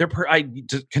like. I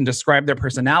can describe their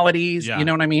personalities. Yeah. You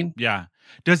know what I mean? Yeah.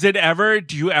 Do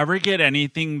you ever get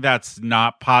anything that's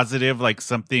not positive, like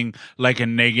something like a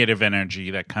negative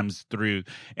energy that comes through?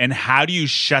 And how do you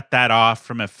shut that off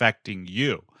from affecting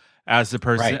you as the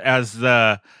person, as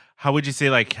the, how would you say,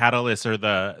 like catalyst or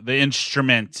the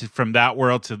instrument from that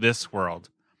world to this world?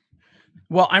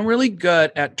 Well, I'm really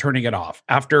good at turning it off.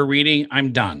 After reading,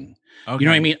 I'm done. You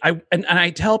know what I mean? And I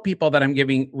tell people that I'm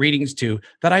giving readings to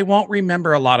that I won't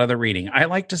remember a lot of the reading. I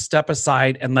like to step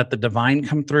aside and let the divine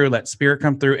come through, let spirit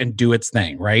come through and do its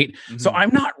thing, right? So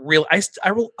I'm not real.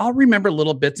 I'll remember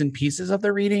little bits and pieces of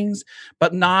the readings,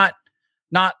 but not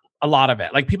a lot of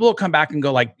it. Like people will come back and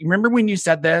go like, remember when you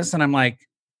said this? And I'm like,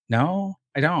 no,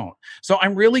 I don't. So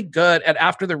I'm really good at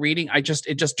after the reading, it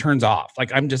just turns off.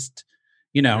 Like I'm just,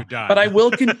 but I will,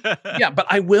 but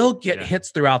I will get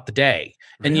hits throughout the day.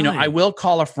 And, I will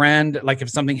call a friend. Like if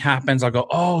something happens, I'll go,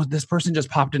 oh, this person just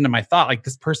popped into my thought. Like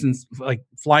this person's like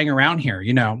flying around here,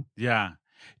 Yeah.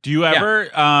 Do you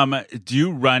ever, do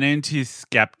you run into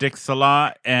skeptics a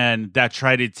lot and that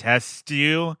try to test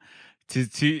you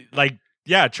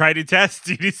try to test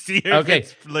you to see if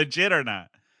it's legit or not?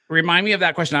 Remind me of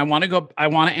that question. I want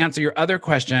to answer your other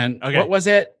question. Okay. What was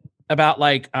it about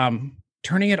like,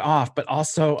 turning it off, but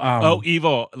also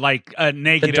evil, like a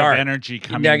negative energy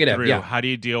coming through. Yeah. How do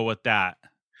you deal with that?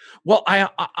 Well, I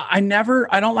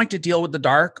don't like to deal with the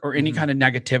dark or any kind of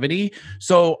negativity.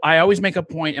 So I always make a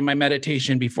point in my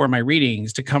meditation before my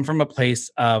readings to come from a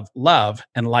place of love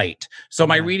and light. So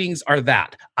my readings are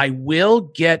that. I will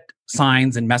get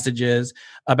signs and messages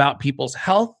about people's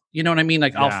health. You know what I mean?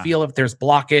 Like I'll feel if there's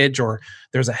blockage or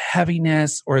there's a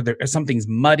heaviness or something's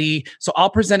muddy. So I'll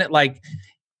present it like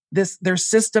their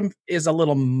system is a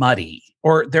little muddy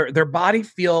or their body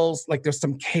feels like there's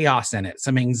some chaos in it,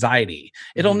 some anxiety.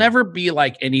 It'll never be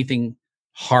like anything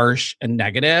harsh and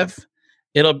negative.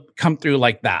 It'll come through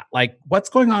like that. Like what's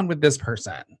going on with this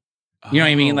person? You know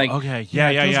what I mean? Like, okay.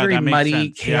 It's very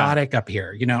muddy, chaotic up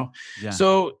here, Yeah.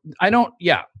 So I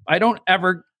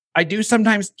do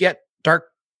sometimes get dark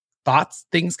thoughts,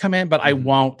 things come in, but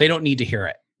they don't need to hear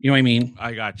it. You know what I mean?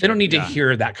 I got you. They don't need to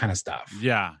hear that kind of stuff.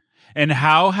 Yeah. And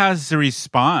how has the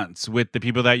response with the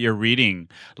people that you're reading?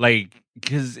 Like,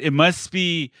 because it must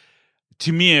be,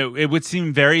 to me, it would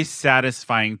seem very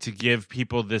satisfying to give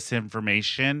people this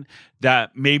information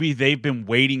that maybe they've been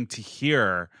waiting to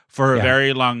hear for a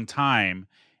very long time.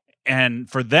 And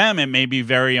for them, it may be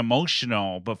very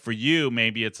emotional. But for you,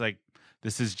 maybe it's like,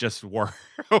 this is just work.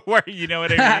 You know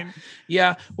what I mean?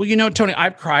 Yeah. Well, Tony,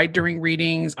 I've cried during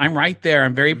readings. I'm right there.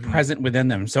 I'm very present within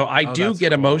them. So I do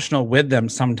get emotional with them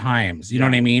sometimes. You know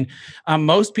what I mean?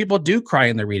 Most people do cry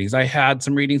in the readings. I had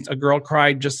some readings. A girl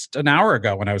cried just an hour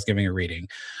ago when I was giving a reading.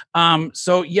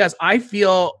 So yes, I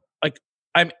feel like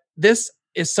this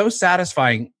is so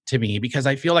satisfying to me because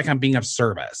I feel like I'm being of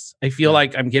service. I feel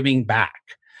like I'm giving back.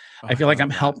 I feel like I'm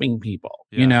helping people,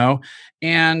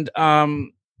 and,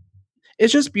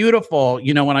 it's just beautiful,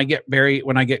 when I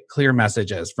get clear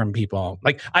messages from people.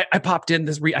 Like I popped in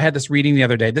I had this reading the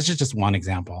other day. This is just one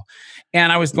example.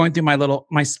 And I was going through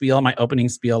my opening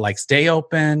spiel, like stay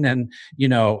open. And,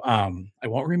 I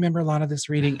won't remember a lot of this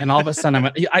reading. And all of a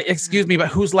sudden excuse me, but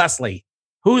who's Leslie?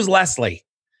 Who's Leslie?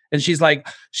 And she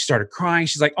started crying.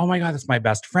 She's like, oh my God, that's my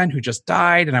best friend who just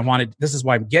died. And this is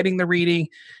why I'm getting the reading.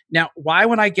 Now, why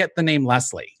would I get the name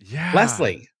Leslie? Yeah.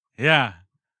 Leslie. Yeah.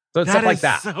 So it's stuff like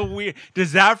that. So weird.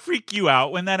 Does that freak you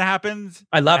out when that happens?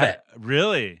 I love it.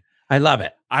 Really? I love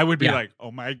it. I would be like, oh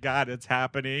my God, it's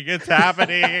happening. It's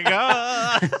happening.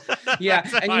 Yeah.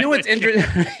 And you know what's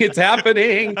interesting? It's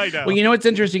happening. I know. Well, what's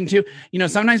interesting too?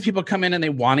 Sometimes people come in and they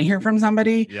want to hear from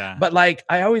somebody. Yeah. But like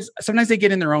sometimes they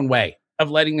get in their own way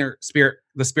of letting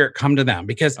the spirit come to them.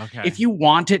 Because if you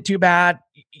want it too bad,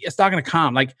 it's not going to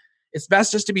come. Like, it's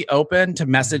best just to be open to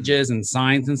messages and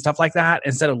signs and stuff like that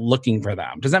instead of looking for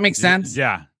them. Does that make sense?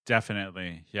 Yeah,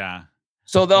 definitely. Yeah.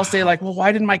 So they'll say like, well,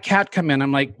 why didn't my cat come in?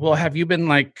 I'm like, well, have you been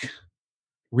like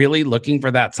really looking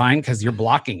for that sign? Because you're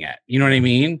blocking it. You know what I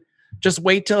mean? Just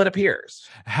wait till it appears.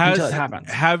 Until it happens.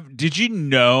 Did you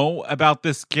know about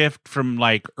this gift from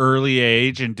like early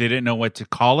age and didn't know what to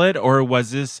call it? Or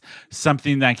was this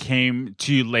something that came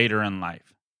to you later in life?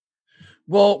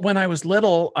 Well, when I was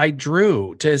little, I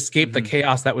drew to escape the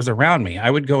chaos that was around me. I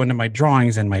would go into my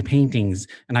drawings and my paintings,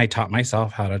 and I taught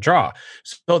myself how to draw.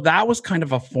 So that was kind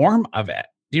of a form of it.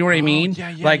 Do you know what I mean?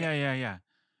 Yeah.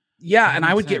 Yeah, and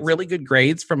I would get really good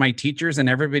grades from my teachers, and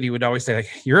everybody would always say, like,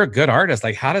 you're a good artist.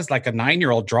 Like, how does like a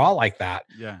 9-year-old draw like that?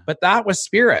 Yeah. But that was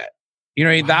spirit.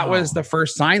 That was the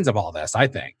first signs of all this, I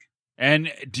think.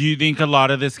 And do you think a lot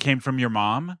of this came from your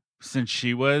mom? Since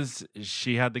she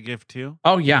had the gift too?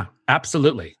 Oh, yeah,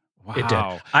 absolutely. Wow. It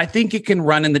did. I think it can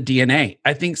run in the DNA.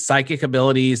 I think psychic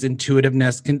abilities,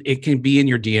 intuitiveness, it can be in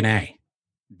your DNA.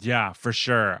 Yeah, for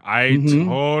sure. I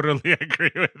totally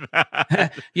agree with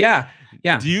that. Yeah.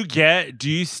 Do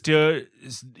you still,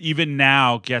 even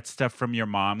now, get stuff from your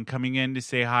mom coming in to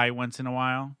say hi once in a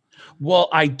while? Well,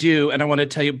 I do. And I want to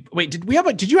tell you, wait,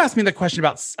 did you ask me the question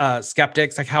about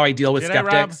skeptics, like how I deal with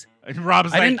skeptics? And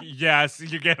Rob's I like, didn't- yes,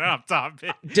 you're getting off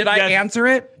topic. Did I Yes. answer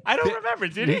it? I don't remember.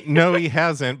 Did he? No, he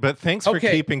hasn't. But thanks for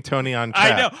Okay. keeping Tony on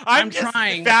track. I know. I'm just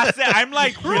trying. I'm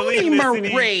like really Tony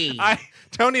listening. Marie.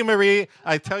 Tony Marie,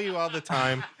 I tell you all the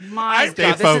time. My I'm God, stay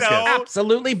this is focused.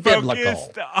 absolutely biblical.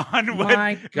 Focused on what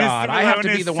My Mr. God, I have to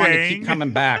Malone be is the one to saying. keep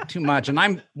coming back too much. And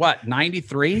I'm,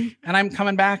 93? And I'm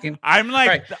coming back. And I'm like,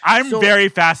 Right. I'm So- very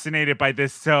fascinated by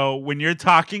this. So when you're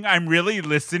talking, I'm really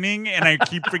listening, and I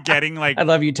keep forgetting. Like, I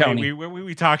love you, wait, Tony. what were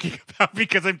we talking about?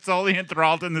 Because I'm totally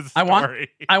enthralled in this I story.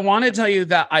 want to tell you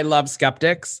that I love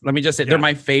skeptics. Let me just say, Yeah. they're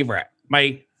my favorite.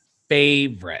 My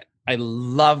favorite. I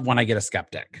love when I get a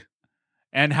skeptic.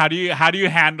 And how do you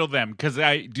handle them? Because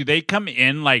do they come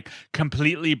in like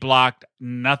completely blocked?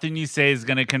 Nothing you say is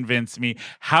going to convince me.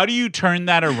 How do you turn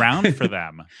that around for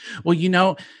them?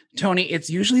 Well, Tony, it's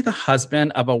usually the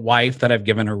husband of a wife that I've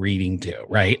given a reading to,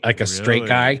 right? Like a straight Really?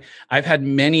 guy. I've had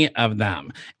many of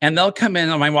them. And they'll come in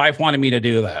and my wife wanted me to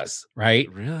do this,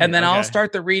 right? Really? And then I'll Okay.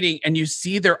 start the reading and you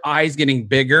see their eyes getting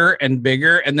bigger and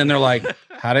bigger. And then they're like,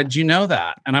 how did you know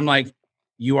that? And I'm like,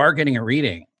 you are getting a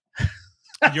reading.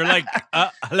 You're like,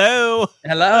 hello.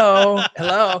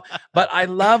 Hello. But I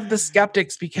love the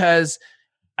skeptics because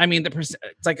I mean, it's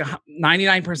like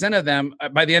 99% of them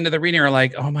by the end of the reading are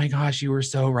like, oh my gosh, you were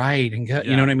so right. And you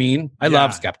Yeah. know what I mean? I Yeah.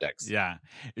 love skeptics. Yeah.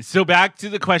 So back to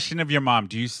the question of your mom.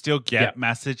 Do you still get Yeah.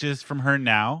 messages from her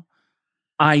now?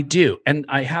 I do. And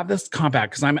I have this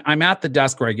compact because I'm at the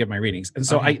desk where I give my readings. And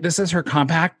so Okay. this is her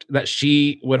compact that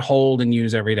she would hold and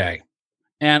use every day.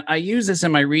 And I use this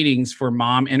in my readings for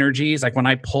mom energies. Like when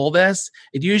I pull this,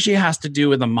 it usually has to do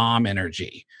with a mom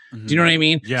energy. Do you know what I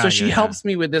mean? Yeah, So she yeah, helps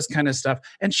me with this kind of stuff.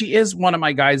 And she is one of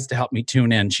my guides to help me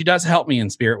tune in. She does help me in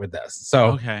spirit with this.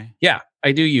 So Okay. yeah,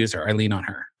 I do use her. I lean on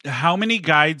her. How many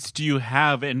guides do you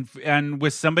have? And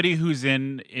with somebody who's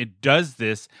does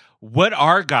this, what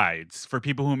are guides for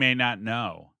people who may not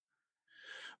know?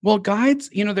 Well, guides,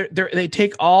 they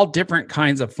take all different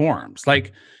kinds of forms.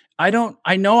 Like I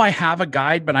know I have a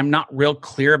guide, but I'm not real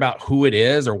clear about who it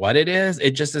is or what it is.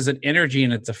 It just is an energy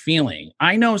and it's a feeling.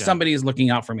 I know somebody is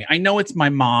looking out for me. I know it's my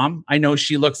mom. I know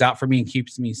she looks out for me and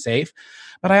keeps me safe.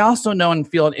 But I also know and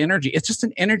feel an energy. It's just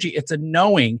an energy. It's a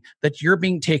knowing that you're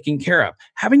being taken care of.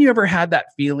 Haven't you ever had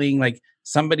that feeling like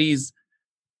somebody's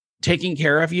taking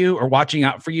care of you or watching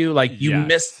out for you? Like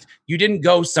you didn't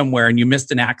go somewhere and you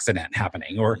missed an accident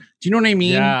happening, or do you know what I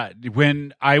mean? Yeah,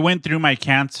 when I went through my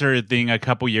cancer thing a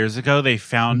couple years ago, they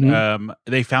found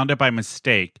it by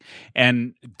mistake,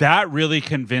 and that really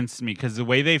convinced me because the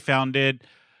way they found it,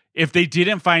 if they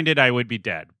didn't find it, I would be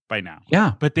dead by now.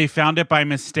 Yeah. But they found it by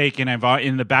mistake, and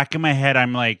in the back of my head,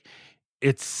 I'm like,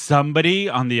 it's somebody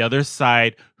on the other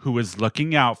side who was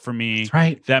looking out for me. That's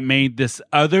right. That made this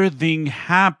other thing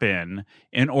happen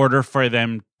in order for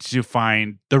them to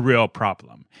find the real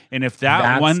problem. And if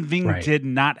that's one thing right. did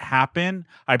not happen,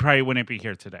 I probably wouldn't be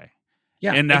here today.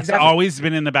 Yeah. And that's exactly. always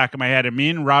been in the back of my head. And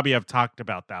me and Robbie have talked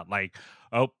about that. Like,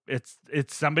 oh, it's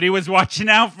somebody was watching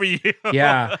out for you.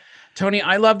 Yeah. Tony,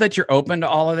 I love that you're open to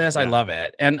all of this. I Yeah. love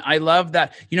it. And I love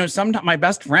that, sometimes my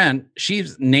best friend,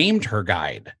 she's named her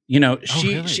guide.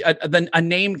 really? A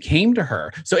name came to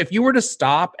her. So if you were to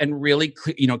stop and really,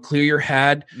 clear your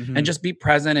head Mhm. and just be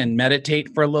present and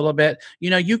meditate for a little bit,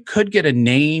 you could get a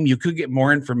name, you could get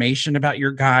more information about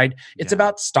your guide. It's Yeah.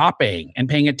 about stopping and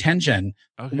paying attention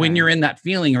when Okay. you're in that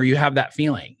feeling or you have that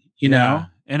feeling, you know?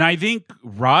 And I think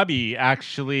Robbie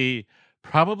actually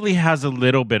probably has a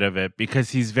little bit of it because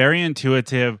he's very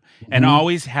intuitive and Mhm.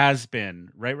 always has been,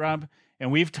 right, Rob?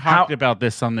 And we've talked about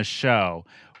this on the show,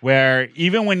 where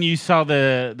even when you saw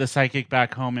the psychic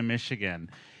back home in Michigan,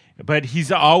 but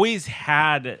he's always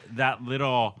had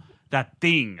that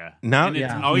thing. Not, and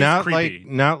it's Yeah. always not creepy. like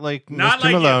Not Mr. like you.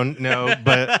 Malone, no.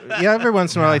 But yeah, every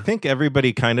once in a while, I think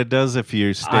everybody kind of does if you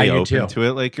I stay do open too. to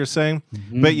it, like you're saying.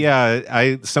 Mhm. But yeah,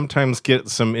 I sometimes get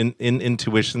some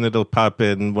intuition that'll pop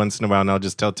in once in a while, and I'll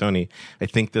just tell Tony, I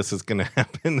think this is going to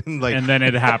happen, and And then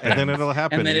it happens. and then it'll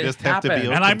happen. And then you it just have to be happens.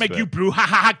 open And I'm to like, it. you brew, ha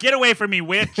ha ha, get away from me,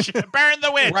 witch. Burn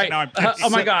the witch. Right. No, I'm Oh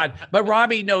my God. But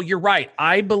Robbie, no, you're right.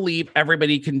 I believe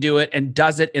everybody can do it and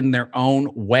does it in their own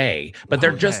way, but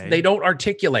Okay. they don't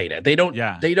articulate it. They don't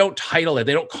title it.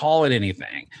 They don't call it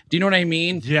anything. Do you know what I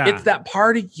mean? Yeah. It's that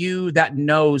part of you that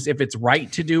knows if it's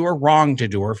right to do or wrong to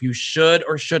do, or if you should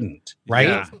or shouldn't. Right.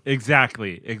 Yeah,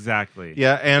 exactly.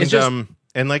 Yeah, and It's just-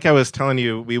 and like I was telling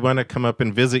you, we want to come up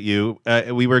and visit you.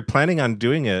 We were planning on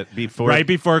doing it before. Right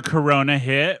before Corona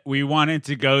hit, we wanted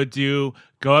to go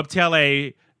up to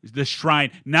LA, the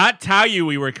shrine, not tell you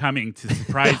we were coming to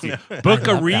surprise you, book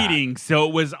a reading. So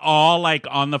it was all like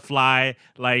on the fly,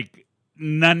 like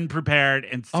none prepared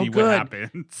and see what good.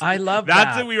 happens. I love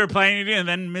That's that. what we were planning to do, and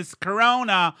then Miss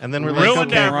Corona, And then we're like,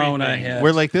 ruined okay, Corona everything. hit.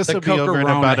 We're like, this The will be over in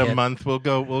Coca-Rona about a hit. month. We'll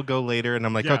go later. And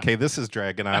I'm like, Yeah. okay, this is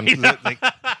dragging on. Like,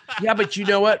 Yeah, but you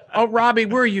know what? Oh, Robbie,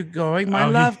 where are you going? My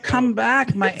love, come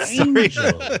back, my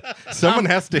angel. someone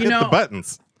has to you hit the know-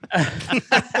 buttons.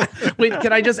 Wait,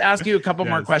 can I just ask you a couple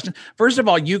more Yes. questions? First of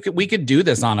all, we could do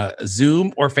this on a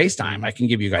Zoom or FaceTime. I can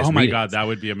give you guys. Oh my readings. God, that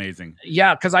would be amazing.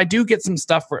 Yeah, because I do get some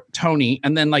stuff for Tony,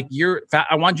 and then like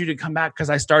I want you to come back because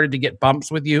I started to get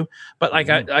bumps with you, but like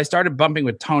I started bumping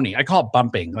with Tony. I call it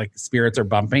bumping, like spirits are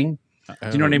bumping.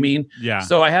 Do you know what I mean? Yeah.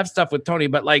 So I have stuff with Tony,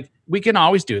 but like we can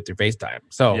always do it through FaceTime.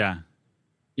 So Yeah.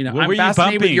 you know, What were I'm you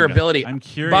fascinated with your bumping? ability. I'm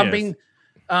curious. Bumping.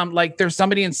 Like there's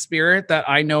somebody in spirit that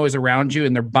I know is around you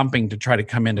and they're bumping to try to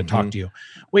come in to talk to you.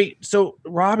 Wait, so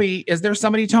Robbie, is there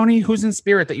somebody, Tony, who's in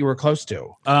spirit that you were close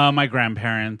to? My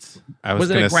grandparents. I Was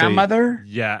it gonna a say- grandmother?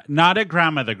 Yeah. Not a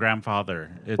grandmother,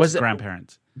 grandfather. It's Was it-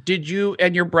 grandparents. Did you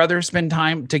and your brother spend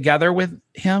time together with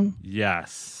him?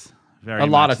 Yes. Very A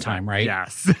lot much of time, right?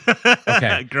 Yes.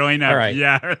 Okay. Growing up. All right.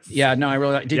 Yes. Yeah, no, I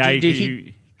really like. Yeah, Did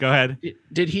he go ahead.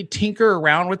 did he tinker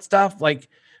around with stuff? Like,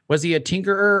 was he a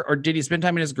tinkerer, or did he spend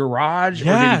time in his garage?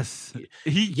 Yes. Yeah.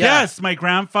 Yes, my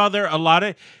grandfather, a lot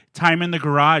of time in the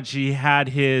garage. He had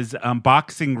his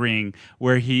boxing ring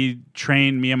where he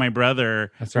trained me and my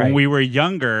brother That's when right. we were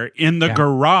younger in the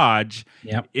garage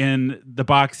Yep. in the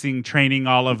boxing training,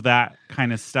 all of that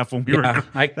kind of stuff when we Yeah,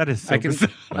 were. That is so I can bizarre.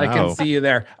 I Wow. can see you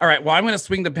there. All right. Well, I'm going to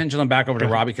swing the pendulum back over to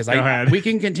Robbie because Go ahead. we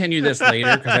can continue this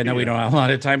later because I know we don't have a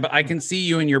lot of time. But I can see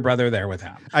you and your brother there with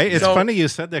him. It's So- funny you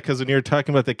said that because when you were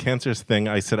talking about the cancers thing,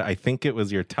 I said, I think it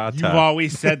was your tata. You've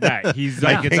always said that. He's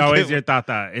like, it's think always it- your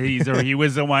tata. He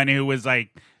was the one who was like,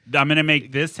 I'm going to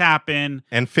make this happen.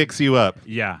 and fix you up.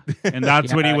 Yeah. And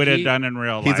that's what he Yeah, would have he- done in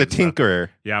real life. He's a so- tinkerer.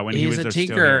 Yeah. When he He's was a still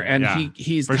tinker, here. and Yeah,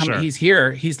 he's for coming. sure. He's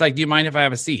here. He's like, "Do you mind if I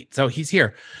have a seat?" So he's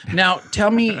here now.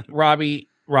 Tell me, Robbie,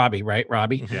 right,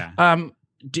 Robbie. Yeah.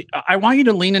 I want you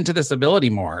to lean into this ability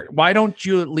more. Why don't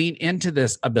you lean into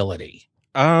this ability?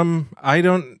 I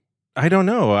don't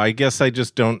know. I guess I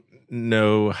just don't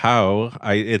know how.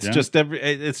 It's Yeah. just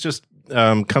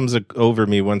comes over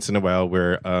me once in a while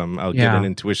where I'll get Yeah. an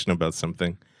intuition about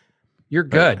something. You're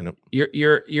But I good.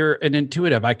 don't- You're an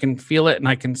intuitive. I can feel it and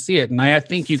I can see it, and I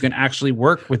think you can actually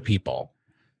work with people.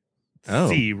 Oh.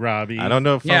 See, Robbie. I don't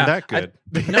know if Yeah, I'm that good.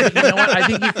 No, but you know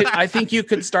what? I think you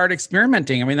could start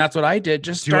experimenting. I mean, that's what I did.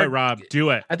 Just Do start. it, Rob. Do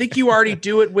it. I think you already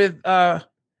do it with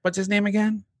what's his name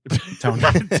again? Tony.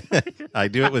 I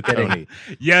do it with Kidding. Tony.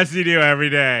 Yes, you do every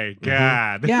day.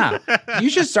 God. Yeah, you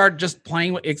should start just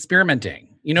playing with experimenting.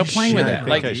 You know, playing with should. I it. think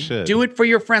Like, I should. do it for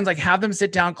your friends. Like, have them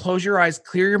sit down, close your eyes,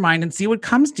 clear your mind, and see what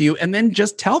comes to you, and then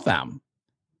just tell them.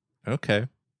 Okay.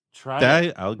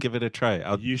 Try I'll give it a try.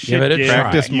 You should it a give, try.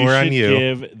 Practice you more on should you.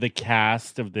 give the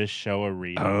cast of this show a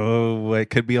reading. Oh, it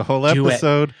could be a whole Do it.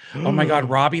 episode. Oh my God,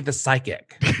 Robbie the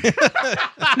psychic.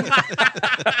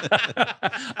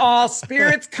 All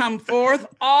spirits come forth.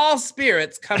 All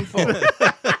spirits come forth.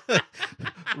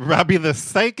 Robbie the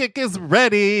psychic is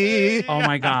ready. Oh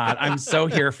my God, I'm so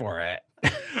here for it.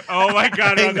 Oh my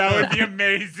God, oh, that would be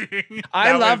amazing.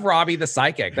 I That love would- Robbie the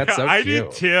psychic. That's so I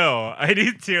cute. do too. I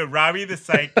do too. Robbie the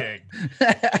psychic.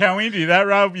 Can we do that,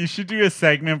 Rob? You should do a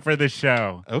segment for the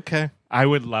show. Okay. I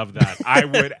would love that. I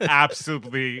would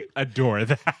absolutely adore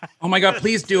that. Oh my God,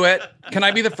 please do it. Can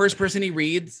I be the first person he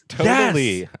reads?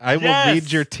 Totally. Yes. I will Yes.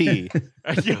 read your tea.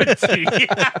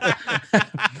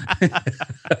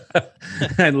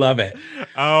 I love it.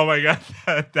 Oh my God,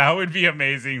 that would be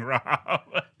amazing, Rob.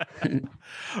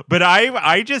 But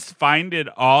I just find it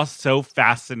all so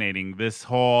fascinating. The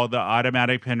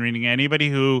automatic pen reading. Anybody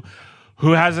who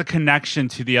has a connection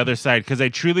to the other side, because I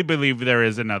truly believe there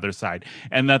is another side,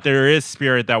 and that there is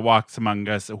spirit that walks among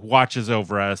us, watches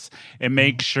over us, and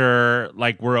makes sure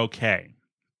like we're okay.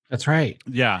 That's right.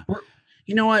 Yeah.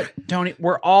 You know what, Tony?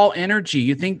 We're all energy.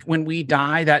 You think when we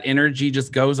die, that energy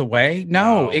just goes away?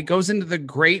 No, it goes into the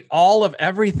great all of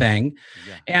everything.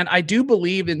 Yeah. And I do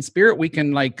believe in spirit, we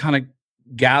can like kind of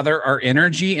gather our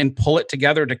energy and pull it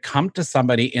together to come to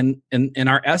somebody in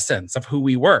our essence of who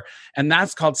we were. And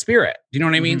that's called spirit. Do you know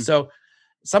what I mean? Mhm. So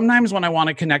sometimes when I want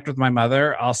to connect with my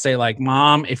mother, I'll say like,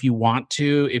 Mom, if you want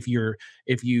to, if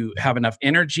you have enough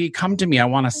energy, come to me. I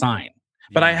want a sign.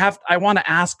 But I want to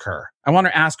ask her. I want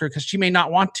to ask her because she may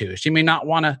not want to. She may not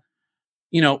want to,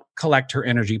 collect her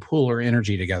energy, pool her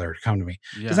energy together to come to me.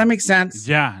 Yeah. Does that make sense?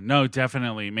 Yeah, no,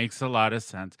 definitely makes a lot of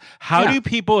sense. How Yeah. do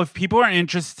people, if people are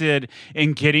interested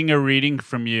in getting a reading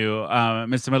from you,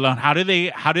 Mr. Malone, how do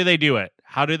they do it?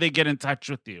 How do they get in touch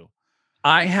with you?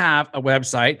 I have a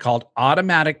website called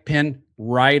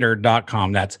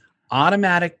automaticpenwriter.com. That's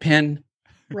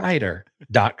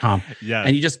automaticpinwriter.com. Yes.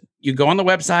 And you go on the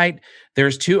website.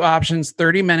 There's 2 options,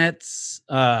 30 minutes,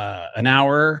 an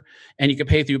hour, and you can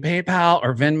pay through PayPal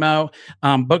or Venmo.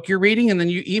 Book your reading, and then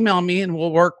you email me, and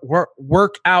we'll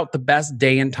work out the best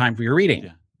day and time for your reading.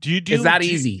 Yeah. Is that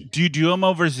easy? Do you do them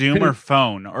over Zoom or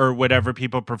phone or whatever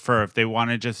people prefer? If they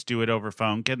want to just do it over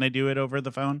phone, can they do it over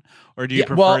the phone? Or do you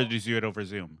prefer to do it over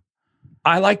Zoom?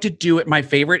 I like to do it. My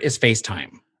favorite is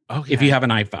FaceTime. Okay. If you have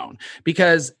an iPhone,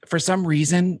 because for some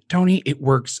reason, Tony, it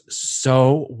works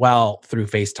so well through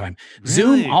FaceTime. Really?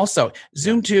 Zoom also,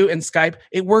 Zoom too, and Skype,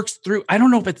 it works through. I don't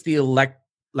know if it's the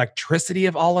electricity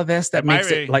of all of this that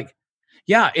makes it like,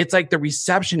 yeah, it's like the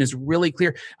reception is really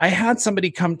clear. I had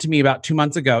somebody come to me about 2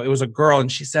 months ago. It was a girl,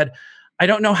 and she said, I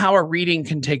don't know how a reading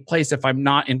can take place if I'm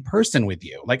not in person with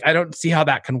you. Like, I don't see how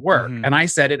that can work. Mhm. And I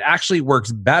said, it actually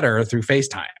works better through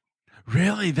FaceTime.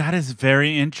 Really? That is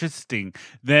very interesting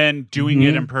than doing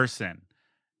it in person.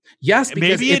 Yes,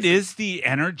 because maybe it is the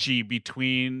energy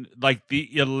between, like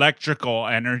the electrical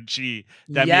energy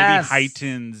that maybe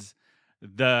heightens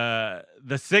the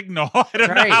signal. I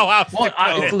don't know how else to put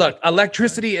it. Look,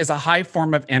 electricity is a high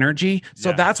form of energy.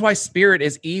 So that's why spirit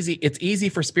is easy. It's easy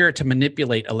for spirit to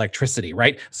manipulate electricity,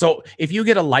 right? So if you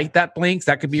get a light that blinks,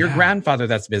 that could be your grandfather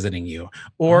that's visiting you,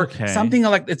 or something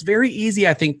like. It's very easy,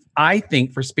 I think,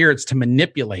 for spirits to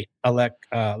manipulate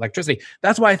electricity.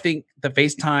 That's why I think the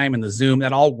FaceTime and the Zoom,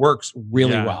 that all works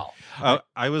really well.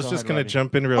 I was just going to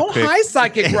jump in real quick. Oh, hi,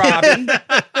 Psychic Robin.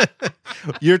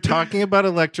 You're talking about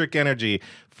electric energy.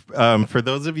 For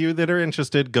those of you that are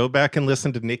interested, go back and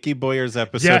listen to Nikki Boyer's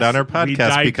episode on her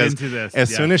podcast, because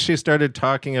as soon as she started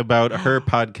talking about her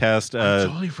podcast,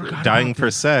 Dying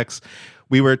for Sex,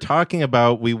 we were talking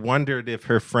about, we wondered if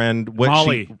her friend,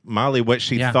 Molly, what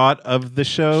she thought of the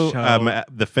show,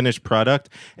 the finished product.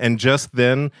 And just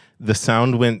then the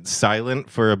sound went silent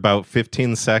for about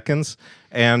 15 seconds.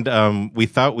 And we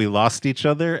thought we lost each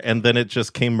other, and then it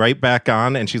just came right back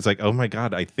on. And she's like, "Oh my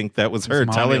God, I think that was her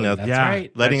telling us,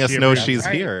 letting us know she's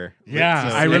here." Yeah,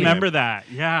 I remember that.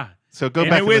 Yeah. So go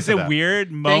back. It was a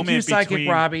weird moment. Thank you, Psychic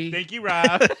Robbie. Thank you,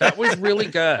 Rob. That was really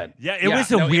good. Yeah, it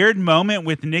was a weird moment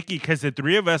with Nikki, because the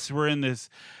three of us were in this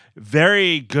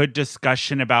very good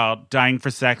discussion about Dying for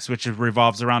Sex, which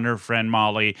revolves around her friend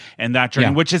Molly and that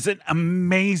journey, which is an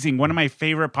amazing, one of my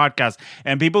favorite podcasts.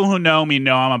 And people who know me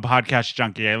know I'm a podcast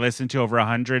junkie. I listen to over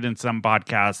 100 and some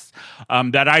podcasts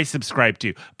that I subscribe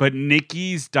to. But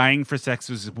Nikki's Dying for Sex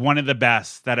was one of the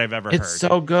best that I've ever heard. It's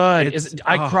so good.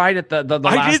 I cried at the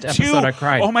last episode. I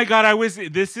cried. Oh my God.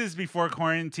 This is before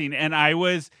quarantine, and I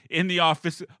was in the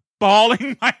office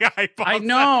bawling my eyeballs. I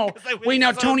know. Wait,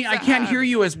 now, Tony, sad. I can't hear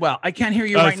you as well. I can't hear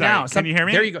you now. Can you hear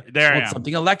me? There you go. There I am.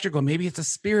 Something electrical. Maybe it's a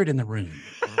spirit in the room.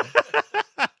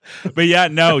 But yeah,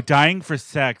 no, Dying for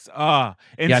Sex. So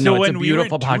when we were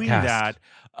doing that,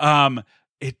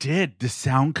 it did. The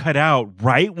sound cut out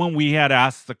right when we had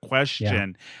asked the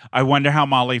question. Yeah. I wonder how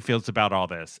Molly feels about all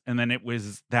this. And then it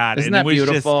was that. Isn't that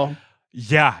beautiful?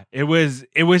 It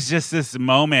was just this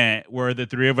moment where the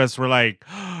three of us were like,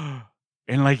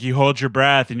 and like you hold your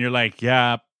breath and you're like,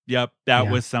 yep, that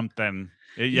was something.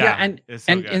 And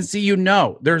see,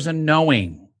 there's a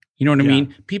knowing. You know what I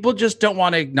mean? People just don't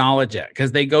want to acknowledge it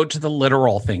because they go to the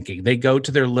literal thinking. They go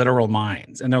to their literal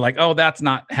minds and they're like, oh, that's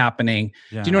not happening.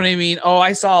 Yeah. Do you know what I mean? Oh,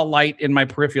 I saw a light in my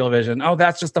peripheral vision. Oh,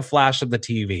 that's just the flash of the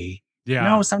TV. Yeah.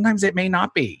 No, sometimes it may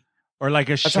not be. Or like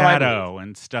a shadow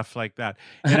and stuff like that.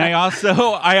 And I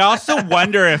also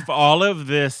wonder if all of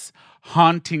this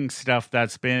haunting stuff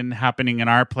that's been happening in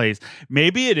our place,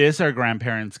 maybe it is our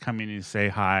grandparents coming to say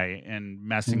hi and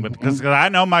messing with, because I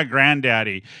know my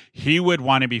granddaddy, he would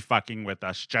want to be fucking with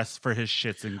us just for his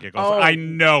shits and giggles. Oh, I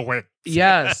know it.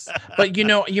 Yes. But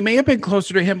you may have been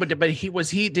closer to him, but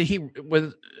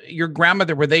with your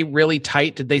grandmother, were they really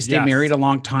tight? Did they stay married a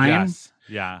long time? Yes.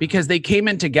 Yeah. Because they came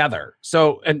in together.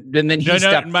 So, and then he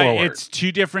stepped forward. It's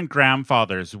two different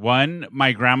grandfathers. One,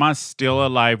 my grandma's still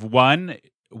alive.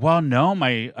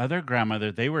 My other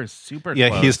grandmother, they were super close.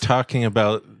 Yeah, he's talking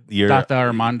about your Dr.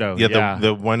 Armando. Yeah,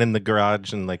 the one in the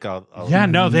garage and like all. Yeah,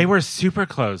 no, they were super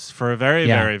close for a very,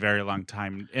 very, very long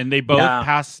time. And they both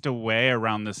passed away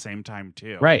around the same time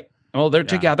too. Right. Well, they're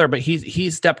together, but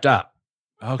he stepped up.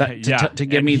 Okay, to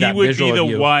give me that visual. He would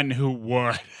be the one who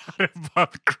would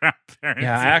both grandparents.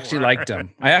 Yeah, I actually liked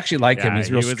him. Him.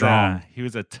 He's real strong. He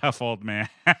was a tough old man.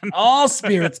 All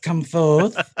spirits come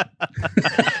forth.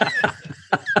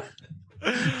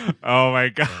 Oh my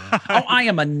God. Oh, I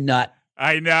am a nut.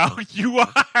 I know you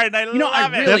are, and I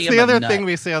love it. That's the other thing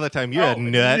we say all the time. You're a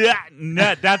nut. Yeah,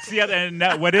 nut. That's the other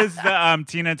nut. What is the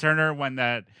Tina Turner one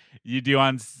that you do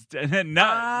on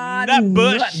nut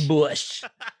bush? Nut bush.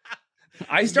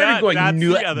 I started going that's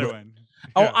nut. The other one.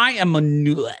 Oh, yeah. I am a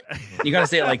nut. You got to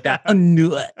say it like that. A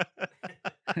nut.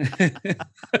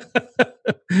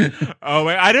 Oh,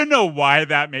 wait, I don't know why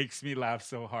that makes me laugh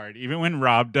so hard. Even when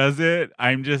Rob does it,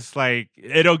 I'm just like,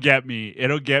 it'll get me.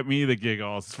 It'll get me the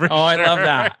giggles. For sure. I love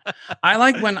that. I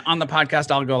like when on the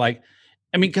podcast, I'll go like,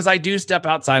 I mean, because I do step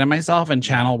outside of myself and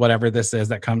channel whatever this is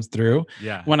that comes through.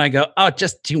 Yeah. When I go, oh,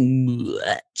 just too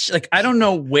much. Like, I don't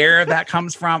know where that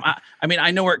comes from. I mean,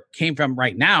 I know where it came from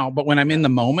right now, but when I'm in the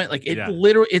moment, like it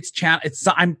literally,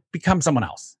 I'm become someone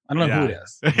else. I don't know who it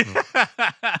is.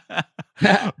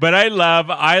 But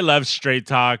I love Straight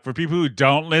Talk. For people who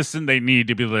don't listen, they need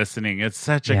to be listening. It's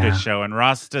such a good show. And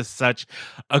Ross does such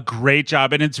a great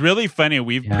job. And it's really funny.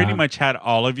 We've pretty much had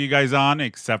all of you guys on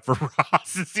except for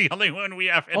Ross. It's the only one we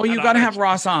haven't. Oh, you got to have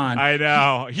Ross on. I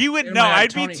know. He would. No,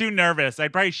 I'd be too nervous.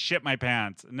 I'd probably shit my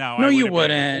pants. No, you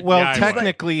wouldn't. Well,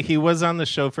 technically, he was on the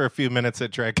show for a few minutes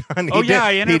at DragCon.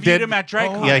 I interviewed him at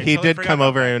DragCon. Yeah, he did come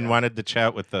over and wanted to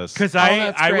chat with us. Because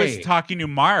I was talking to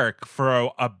Mark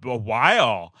for a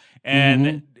while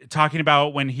and talking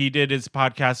about when he did his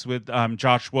podcast with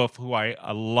Josh Wolf, who I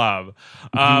love.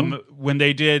 When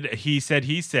they did He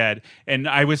Said, and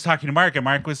I was talking to Mark, and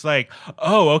Mark was like,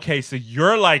 oh, okay, so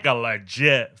you're like a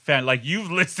legit fan. Like,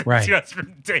 you've listened to us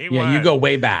from day one. Yeah, you go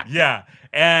way back. Yeah.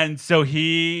 And so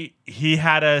he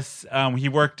had us, he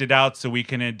worked it out so we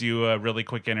can do a really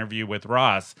quick interview with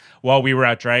Ross while we were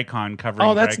at DragCon covering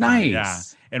Oh, that's DragCon.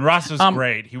 nice. Yeah. And Ross was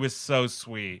great. He was so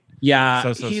sweet.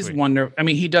 Yeah, so he's sweet. wonderful. I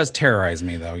mean, he does terrorize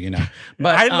me, though, you know.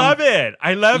 But I love it.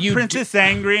 I love Princess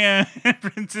Angry and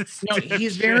Princess. No,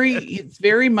 he's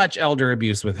very much elder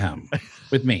abuse with him,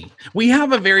 with me. We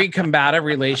have a very combative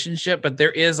relationship, but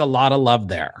there is a lot of love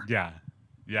there. Yeah,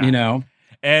 you know.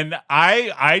 And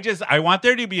I want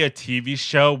there to be a TV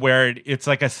show where it's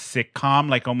like a sitcom,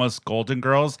 like almost Golden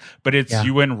Girls, but it's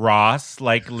you and Ross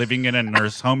like living in a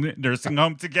nursing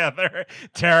home together,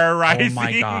 terrorizing. Oh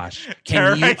my gosh!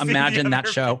 Can you imagine that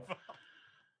show? People.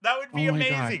 That would be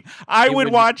amazing. I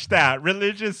would watch that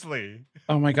religiously.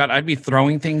 Oh my God, I'd be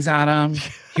throwing things at him.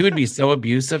 He would be so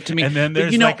abusive to me. And then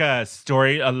there's like a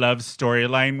love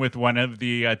storyline with one of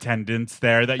the attendants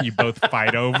there that you both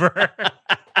fight over.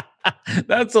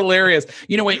 That's hilarious.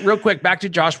 You know, wait, real quick, back to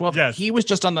Josh Wolf. Yes. He was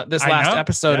just on this last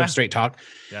episode of Straight Talk.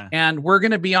 Yeah. And we're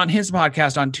going to be on his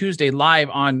podcast on Tuesday live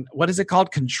on, what is it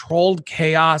called? Controlled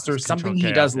Chaos or something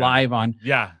he does live on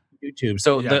YouTube.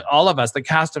 So all of us, the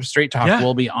cast of Straight Talk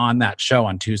will be on that show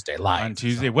on Tuesday live. On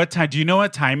Tuesday. So. What time? Do you know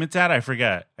what time it's at? I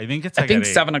forget. I think it's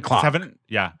 7 o'clock.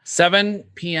 7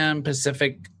 p.m.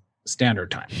 Pacific Standard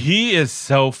Time. He is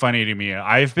so funny to me.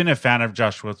 I've been a fan of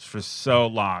Josh Wolf for so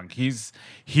long. He's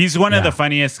one of the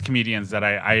funniest comedians that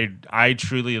I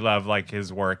truly love, like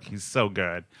his work. He's so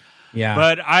good. Yeah.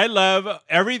 But I love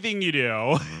everything you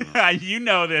do. You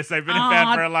know this. I've been a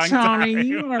fan for a long Tony, time.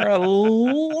 You are a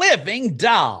living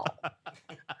doll.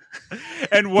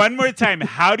 And one more time,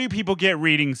 how do people get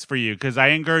readings for you? Because I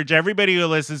encourage everybody who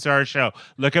listens to our show,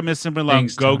 look at Mr. Malone,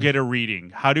 Thanks, go Tony. get a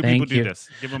reading. How do people do this?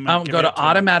 Go to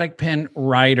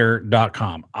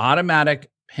automaticpinwriter.com.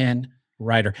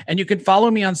 Automaticpinwriter. And you can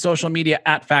follow me on social media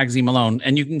at Fagsy Malone,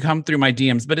 and you can come through my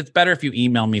DMs, but it's better if you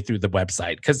email me through the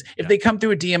website. Because if they come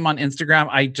through a DM on Instagram,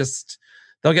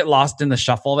 they'll get lost in the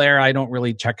shuffle there. I don't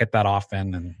really check it that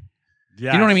often. And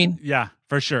you know what I mean? Yeah,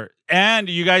 for sure. And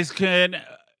you guys can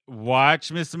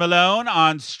watch Mr. Malone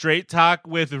on Straight Talk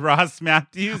with Ross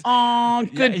Matthews. Oh,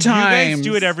 good times. You guys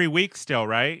do it every week still,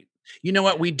 right? You know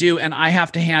what we do, and I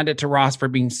have to hand it to Ross for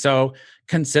being so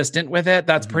consistent with it.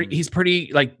 That's he's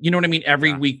pretty, like, you know what I mean?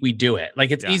 Every week we do it.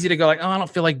 Like, it's easy to go like, oh, I don't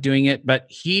feel like doing it, but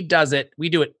he does it. We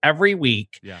do it every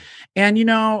week. Yeah. And, you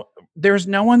know, there's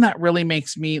no one that really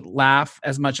makes me laugh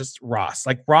as much as Ross.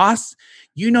 Like, Ross,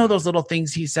 you know, those little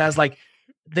things he says, like,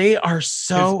 they are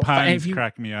so his puns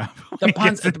crack me up. The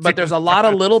puns, but there's a lot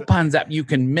of little puns that you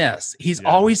can miss. He's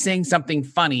always saying something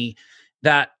funny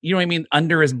that, you know what I mean,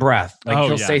 under his breath. Like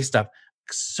he'll say stuff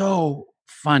so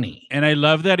funny. And I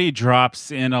love that he drops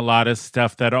in a lot of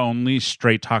stuff that only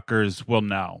straight talkers will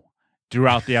know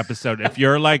throughout the episode. If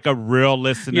you're like a real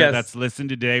listener that's listened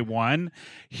to day one,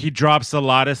 he drops a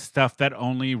lot of stuff that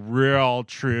only real,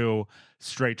 true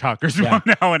straight talkers won't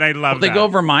know, and I love that. They go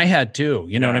over my head too.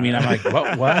 You know what I mean? I'm like,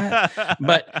 what?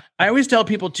 But I always tell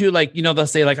people too, like, you know, they'll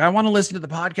say like, I want to listen to the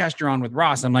podcast you're on with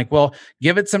Ross. I'm like, well,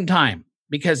 give it some time.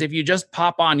 because if you just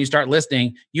pop on, you start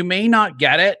listening, you may not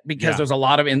get it because there's a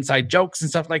lot of inside jokes and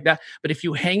stuff like that. But if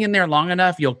you hang in there long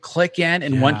enough, you'll click in.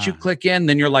 And once you click in,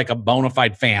 then you're like a bona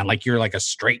fide fan. Like you're like a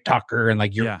straight talker and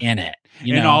like you're in it.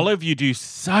 You know? All of you do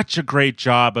such a great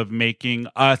job of making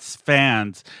us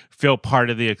fans feel part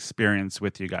of the experience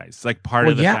with you guys, like part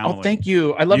of the family. Oh, thank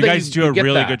you. I love you that guys do a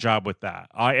really good job with that.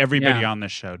 Everybody on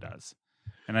this show does.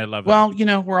 And I love it. Well,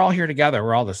 we're all here together.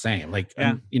 We're all the same. Like,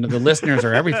 the listeners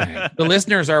are everything. The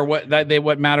listeners are what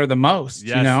matter the most.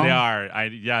 Yes, they are.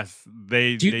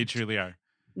 They truly are.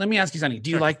 Let me ask you something.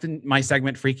 Do you like my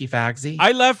segment, Freaky Fagsy?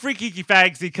 I love Freaky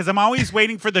Fagsy because I'm always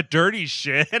waiting for the dirty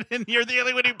shit, and you're the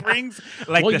only one who brings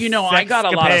like. Well, I got a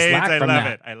lot of slack from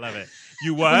that. I love it.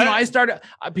 You what? I started.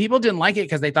 People didn't like it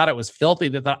because they thought it was filthy.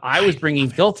 They thought I was bringing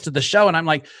filth to the show, and I'm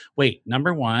like, wait.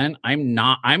 Number one, I'm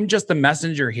not. I'm just the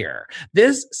messenger here.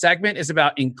 This segment is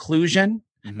about inclusion,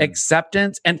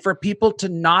 acceptance, and for people to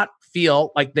not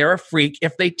feel like they're a freak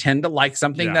if they tend to like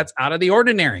something that's out of the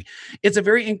ordinary. It's a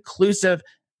very inclusive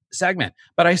segment,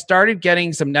 but I started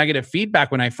getting some negative feedback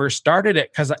when I first started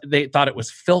it because they thought it was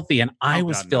filthy and I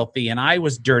was filthy and I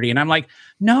was dirty. And I'm like,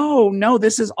 no,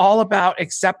 this is all about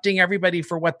accepting everybody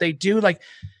for what they do. Like,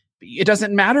 it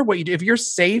doesn't matter what you do. If you're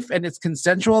safe and it's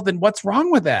consensual, then what's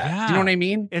wrong with that? Yeah. Do you know what I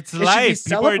mean? It's life.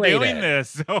 People are doing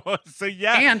this. So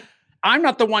yeah. And I'm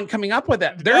not the one coming up with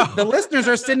it. The listeners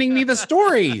are sending me the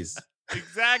stories.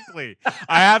 Exactly.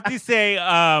 I have to say,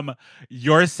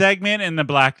 your segment and the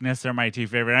Blackness are my two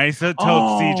favorite. I told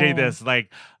CJ this,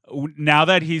 like, now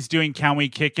that he's doing Can We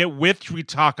Kick It, which we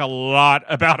talk a lot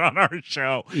about on our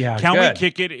show. Yeah, Can We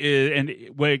Kick It is, and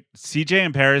what CJ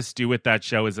and Paris do with that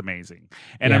show is amazing.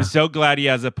 And I'm so glad he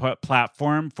has a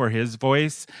platform for his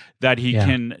voice that he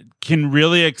can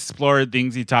really explore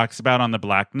things he talks about on the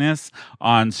Blackness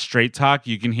on Straight Talk.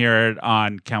 You can hear it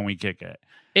on Can We Kick It.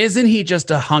 Isn't he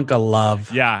just a hunk of love?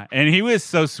 Yeah, and he was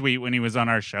so sweet when he was on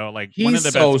our show. Like he's one of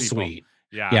the so best people. Sweet.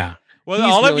 Yeah. Well,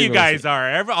 all of you guys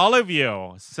are. All of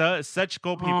you. Such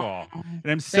cool people.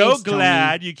 And I'm so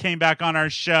glad you came back on our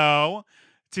show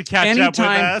to catch up with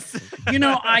us.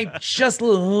 I just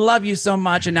love you so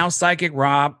much. And now Psychic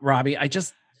Robbie,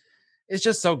 it's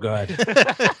just so good.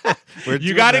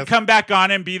 You got to come back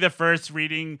on and be the first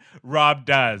reading Rob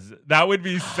does. That would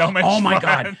be so much fun. Oh my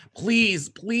God. Please,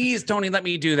 Tony, let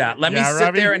me do that. Let me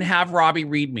sit there and have Robbie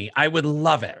read me. I would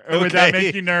love it. Or would that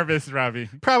make you nervous, Robbie?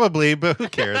 Probably, but who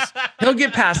cares? He'll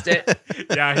get past it.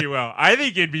 Yeah, he will. I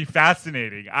think it'd be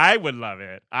fascinating. I would love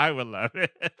it.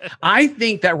 I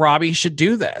think that Robbie should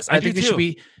do this. I think it should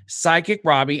be Psychic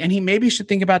Robbie, and he maybe should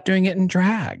think about doing it in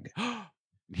drag.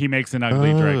 He makes an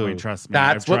ugly drag queen, trust me.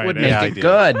 That's what would make it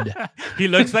good. He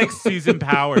looks like Susan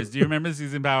Powers. Do you remember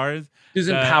Susan Powers?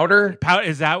 Susan Powder?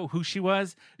 Is that who she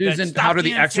was? Susan Powder,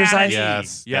 the exercise?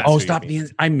 Yes. Oh, stop the...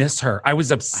 I miss her. I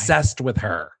was obsessed with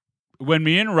her. When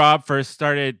me and Rob first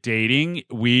started dating,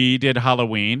 we did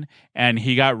Halloween, and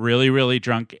he got really, really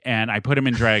drunk, and I put him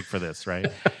in drag for this, right?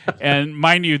 And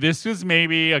mind you, this was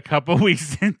maybe a couple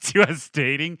weeks into us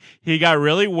dating. He got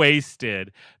really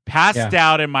wasted, passed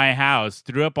out in my house,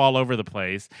 threw up all over the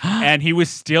place, and he was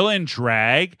still in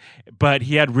drag, but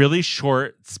he had really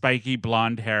short, spiky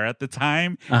blonde hair at the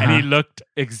time, and he looked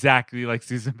exactly like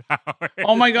Susan Powers.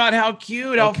 Oh my God, how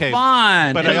cute, how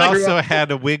fun. But I also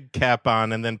had a wig cap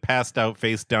on and then passed out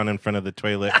face down in front of the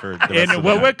toilet for the rest of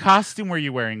the night. What costume were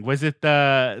you wearing? Was it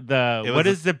what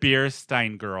is the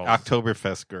Bierstein girl?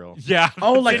 Oktoberfest girl. Yeah.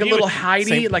 Oh, like a little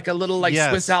Heidi, like a little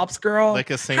Swiss Alps girl? Like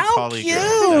a St. Pauli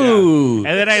girl. Yeah.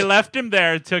 And then I left him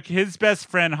there, took his best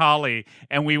friend Holly,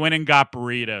 and we went and got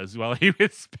burritos while he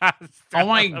was passed out. Oh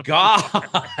my God.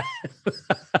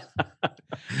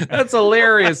 That's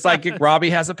hilarious. Psychic Robbie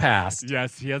has a past.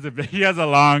 Yes, he has a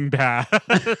long past.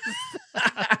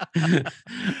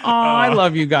 I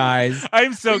love you guys.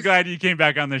 I'm so glad you came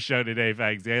back on the show today,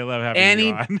 Fagsy. I love having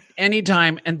you on.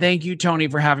 Anytime. And thank you, Tony,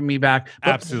 for having me back.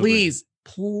 But absolutely.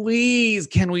 Please,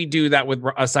 can we do that with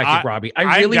Psychic Robbie?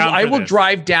 I will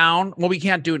drive down. Well, we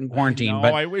can't do it in quarantine.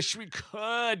 But I wish we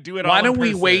could do it. Why don't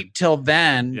we wait till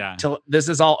then? Yeah. Till this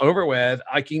is all over with.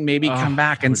 I can maybe come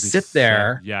back and sit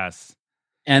there. Yes.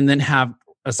 And then have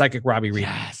a Psychic Robbie read.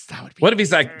 Yes, that would be. What if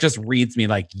he's like just reads me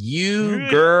like, you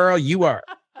girl, you are.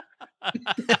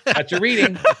 That's your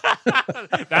reading.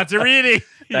 That's a reading.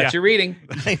 That's your reading.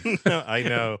 I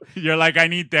know. You're like, I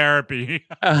need therapy.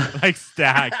 Like,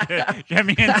 Stack, get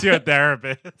me into a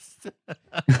therapist.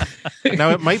 Now,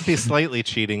 it might be slightly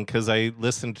cheating because I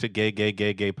listened to gay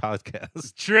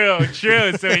podcasts. True.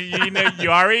 So you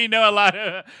already know a lot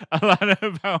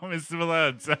about Miss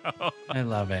Malone. So I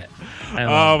love it.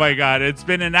 My God, it's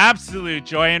been an absolute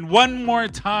joy. And one more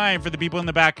time for the people in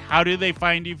the back, how do they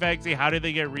find you, Fagsy? How do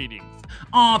they get readings?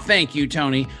 Oh, thank you,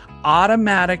 Tony.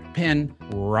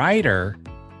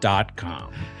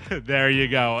 AutomaticPinWriter.com. There you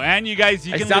go. And you guys,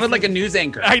 you can sounded like a news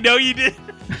anchor. I know you did.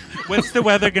 What's the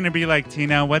weather going to be like,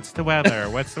 Tina? What's the weather,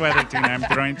 Tina? I'm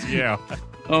throwing to you.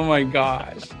 Oh, my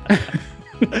gosh.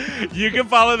 You can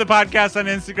follow the podcast on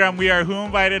Instagram. We are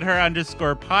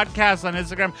whoinvitedher_podcast on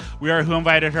Instagram. We are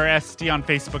whoinvitedher_ST on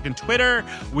Facebook and Twitter.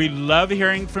 We love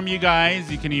hearing from you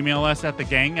guys. You can email us at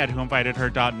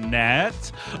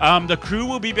thegang@whoinvitedher.net. The crew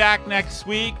will be back next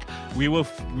week.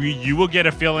 You will get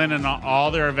a fill-in on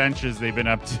all their adventures they've been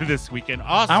up to this weekend.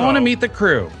 Also, I want to meet the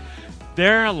crew.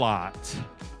 They're a lot.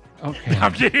 Okay.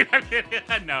 I'm kidding.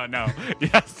 No.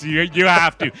 Yes, you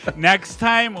have to. Next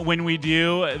time when we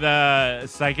do the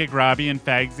Psychic Robbie and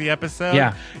Fagsy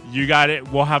episode, you got it.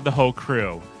 We'll have the whole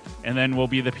crew. And then we'll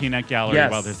be the peanut gallery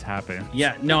while this happens.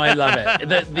 Yeah, no, I love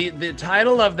it. The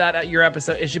title of that your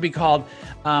episode, it should be called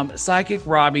Psychic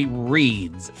Robbie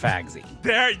Reads Fagsy.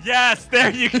 There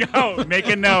you go. Make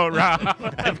a note, Rob.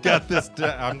 I've got this.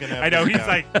 I'm gonna. I know he's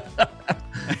like.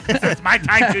 It's my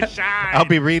time to shine. I'll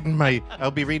be reading my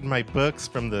books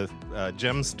from the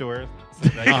gem store.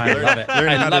 So I love it.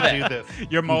 Learn how to do this.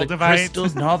 Your Moldavite. The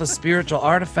crystals and all the spiritual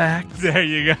artifacts. There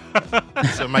you go.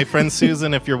 So my friend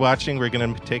Susan, if you're watching, we're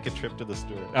going to take a trip to the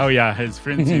store. Oh, yeah. His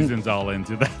friend Susan's all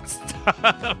into that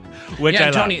stuff. Which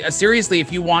I Tony, seriously,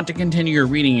 if you want to continue your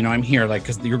reading, I'm here,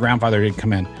 because your grandfather did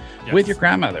come in with your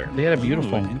grandmother. They had a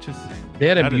beautiful, interesting. They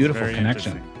had a beautiful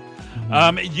connection.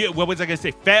 What was I going to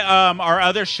say? My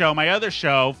other show,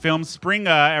 Film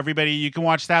Springa, everybody, you can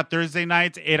watch that Thursday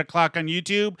nights, 8:00 on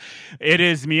YouTube. It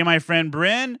is me and my friend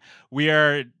Bryn. We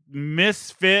are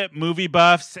misfit movie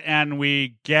buffs, and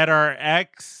we get our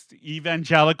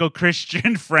ex-evangelical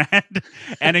Christian friend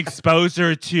and expose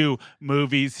her to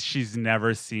movies she's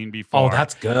never seen before. Oh,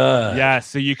 that's good. Yeah,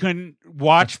 so you can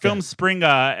watch Film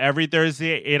Springa every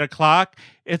Thursday at 8:00.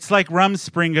 It's like Rum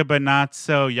Springa, but not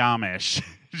so yamish.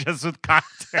 Just with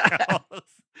cocktails.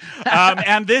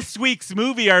 And this week's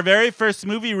movie, our very first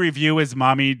movie review, is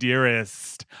Mommy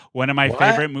Dearest. One of my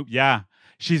favorite movies. Yeah.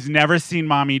 She's never seen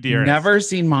Mommy Dearest. Never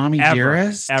seen Mommy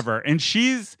Dearest? Ever. And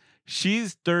she's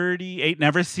 38,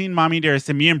 never seen Mommy Dearest.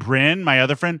 And me and Bryn, my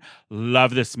other friend,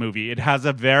 love this movie. It has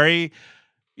a very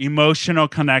emotional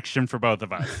connection for both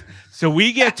of us. So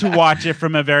we get to watch it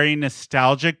from a very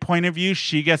nostalgic point of view.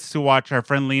 She gets to watch, our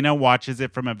friend Lena watches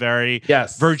it from a very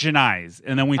virgin eyes.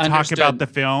 And then we talk about the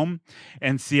film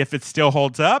and see if it still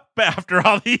holds up after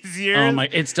all these years. Oh my,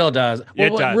 it still does.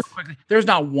 It does. Real quickly, there's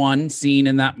not one scene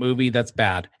in that movie that's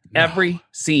bad. Every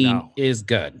scene is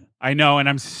good. I know, and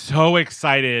I'm so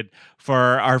excited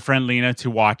for our friend Lena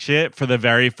to watch it for the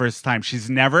very first time. She's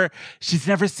never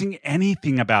seen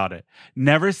anything about it.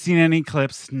 Never seen any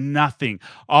clips, nothing.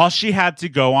 All she had to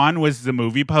go on was the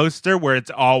movie poster where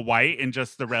it's all white and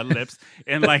just the red lips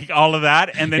and like all of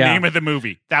that and the name of the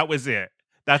movie. That was it.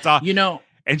 That's all.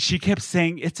 And she kept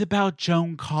saying, it's about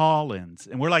Joan Collins.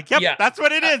 And we're like, yep, that's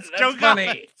what it is. Joan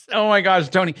Collins. Oh my gosh,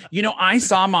 Tony. I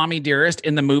saw Mommy Dearest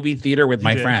in the movie theater with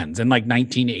my friends in like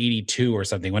 1982 or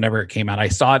something, whenever it came out. I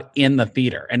saw it in the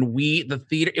theater. And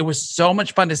it was so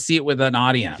much fun to see it with an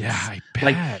audience. Yeah, I bet.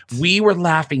 Like, we were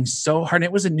laughing so hard. And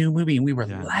it was a new movie and we were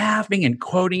laughing and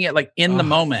quoting it like in the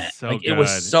moment. So like good. It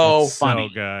was so funny.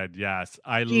 So good. Yes.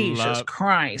 Jesus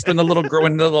Christ. And the little girl,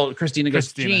 when the little Christina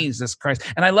goes, Jesus Christ.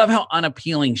 And I love how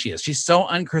unappealing she is. She's so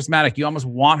uncharismatic. You almost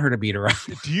want her to beat her up.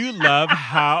 Do you love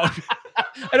how...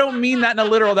 I don't mean that in a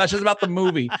literal. That's just about the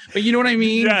movie. But you know what I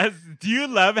mean? Yes. Do you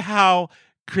love how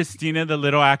Christina, the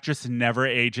little actress, never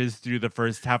ages through the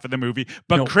first half of the movie?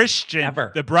 But Christian,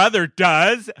 the brother,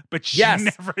 does, but she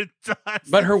never does.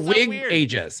 But her wig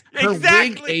ages. Her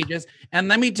wig ages. And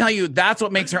let me tell you, that's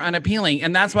what makes her unappealing.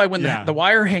 And that's why when the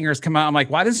wire hangers come out, I'm like,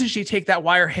 why doesn't she take that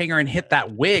wire hanger and hit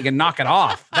that wig and knock it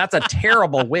off? That's a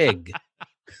terrible wig.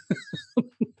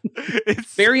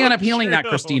 It's very so unappealing, true. that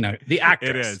Christina, the actress.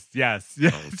 It is. Yes.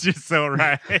 Yes. You're so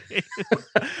right.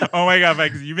 Oh my God,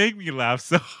 Max, you make me laugh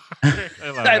so hard.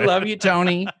 I love you,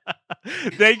 Tony.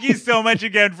 Thank you so much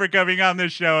again for coming on the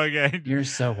show again. You're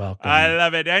so welcome. I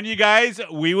love it. And you guys,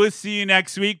 we will see you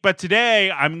next week. But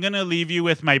today, I'm going to leave you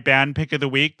with my band pick of the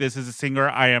week. This is a singer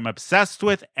I am obsessed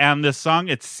with. And the song,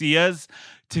 it's Sia's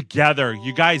together.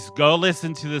 You guys go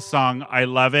listen to this song. I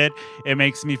love it. It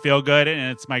makes me feel good,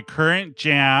 and it's my current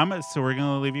jam. So we're going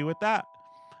to leave you with that.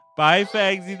 Bye,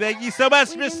 Fagsy. Thank you so much,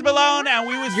 Mr. Malone, and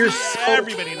we will see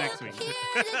everybody next week.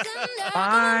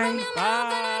 Bye.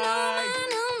 Bye.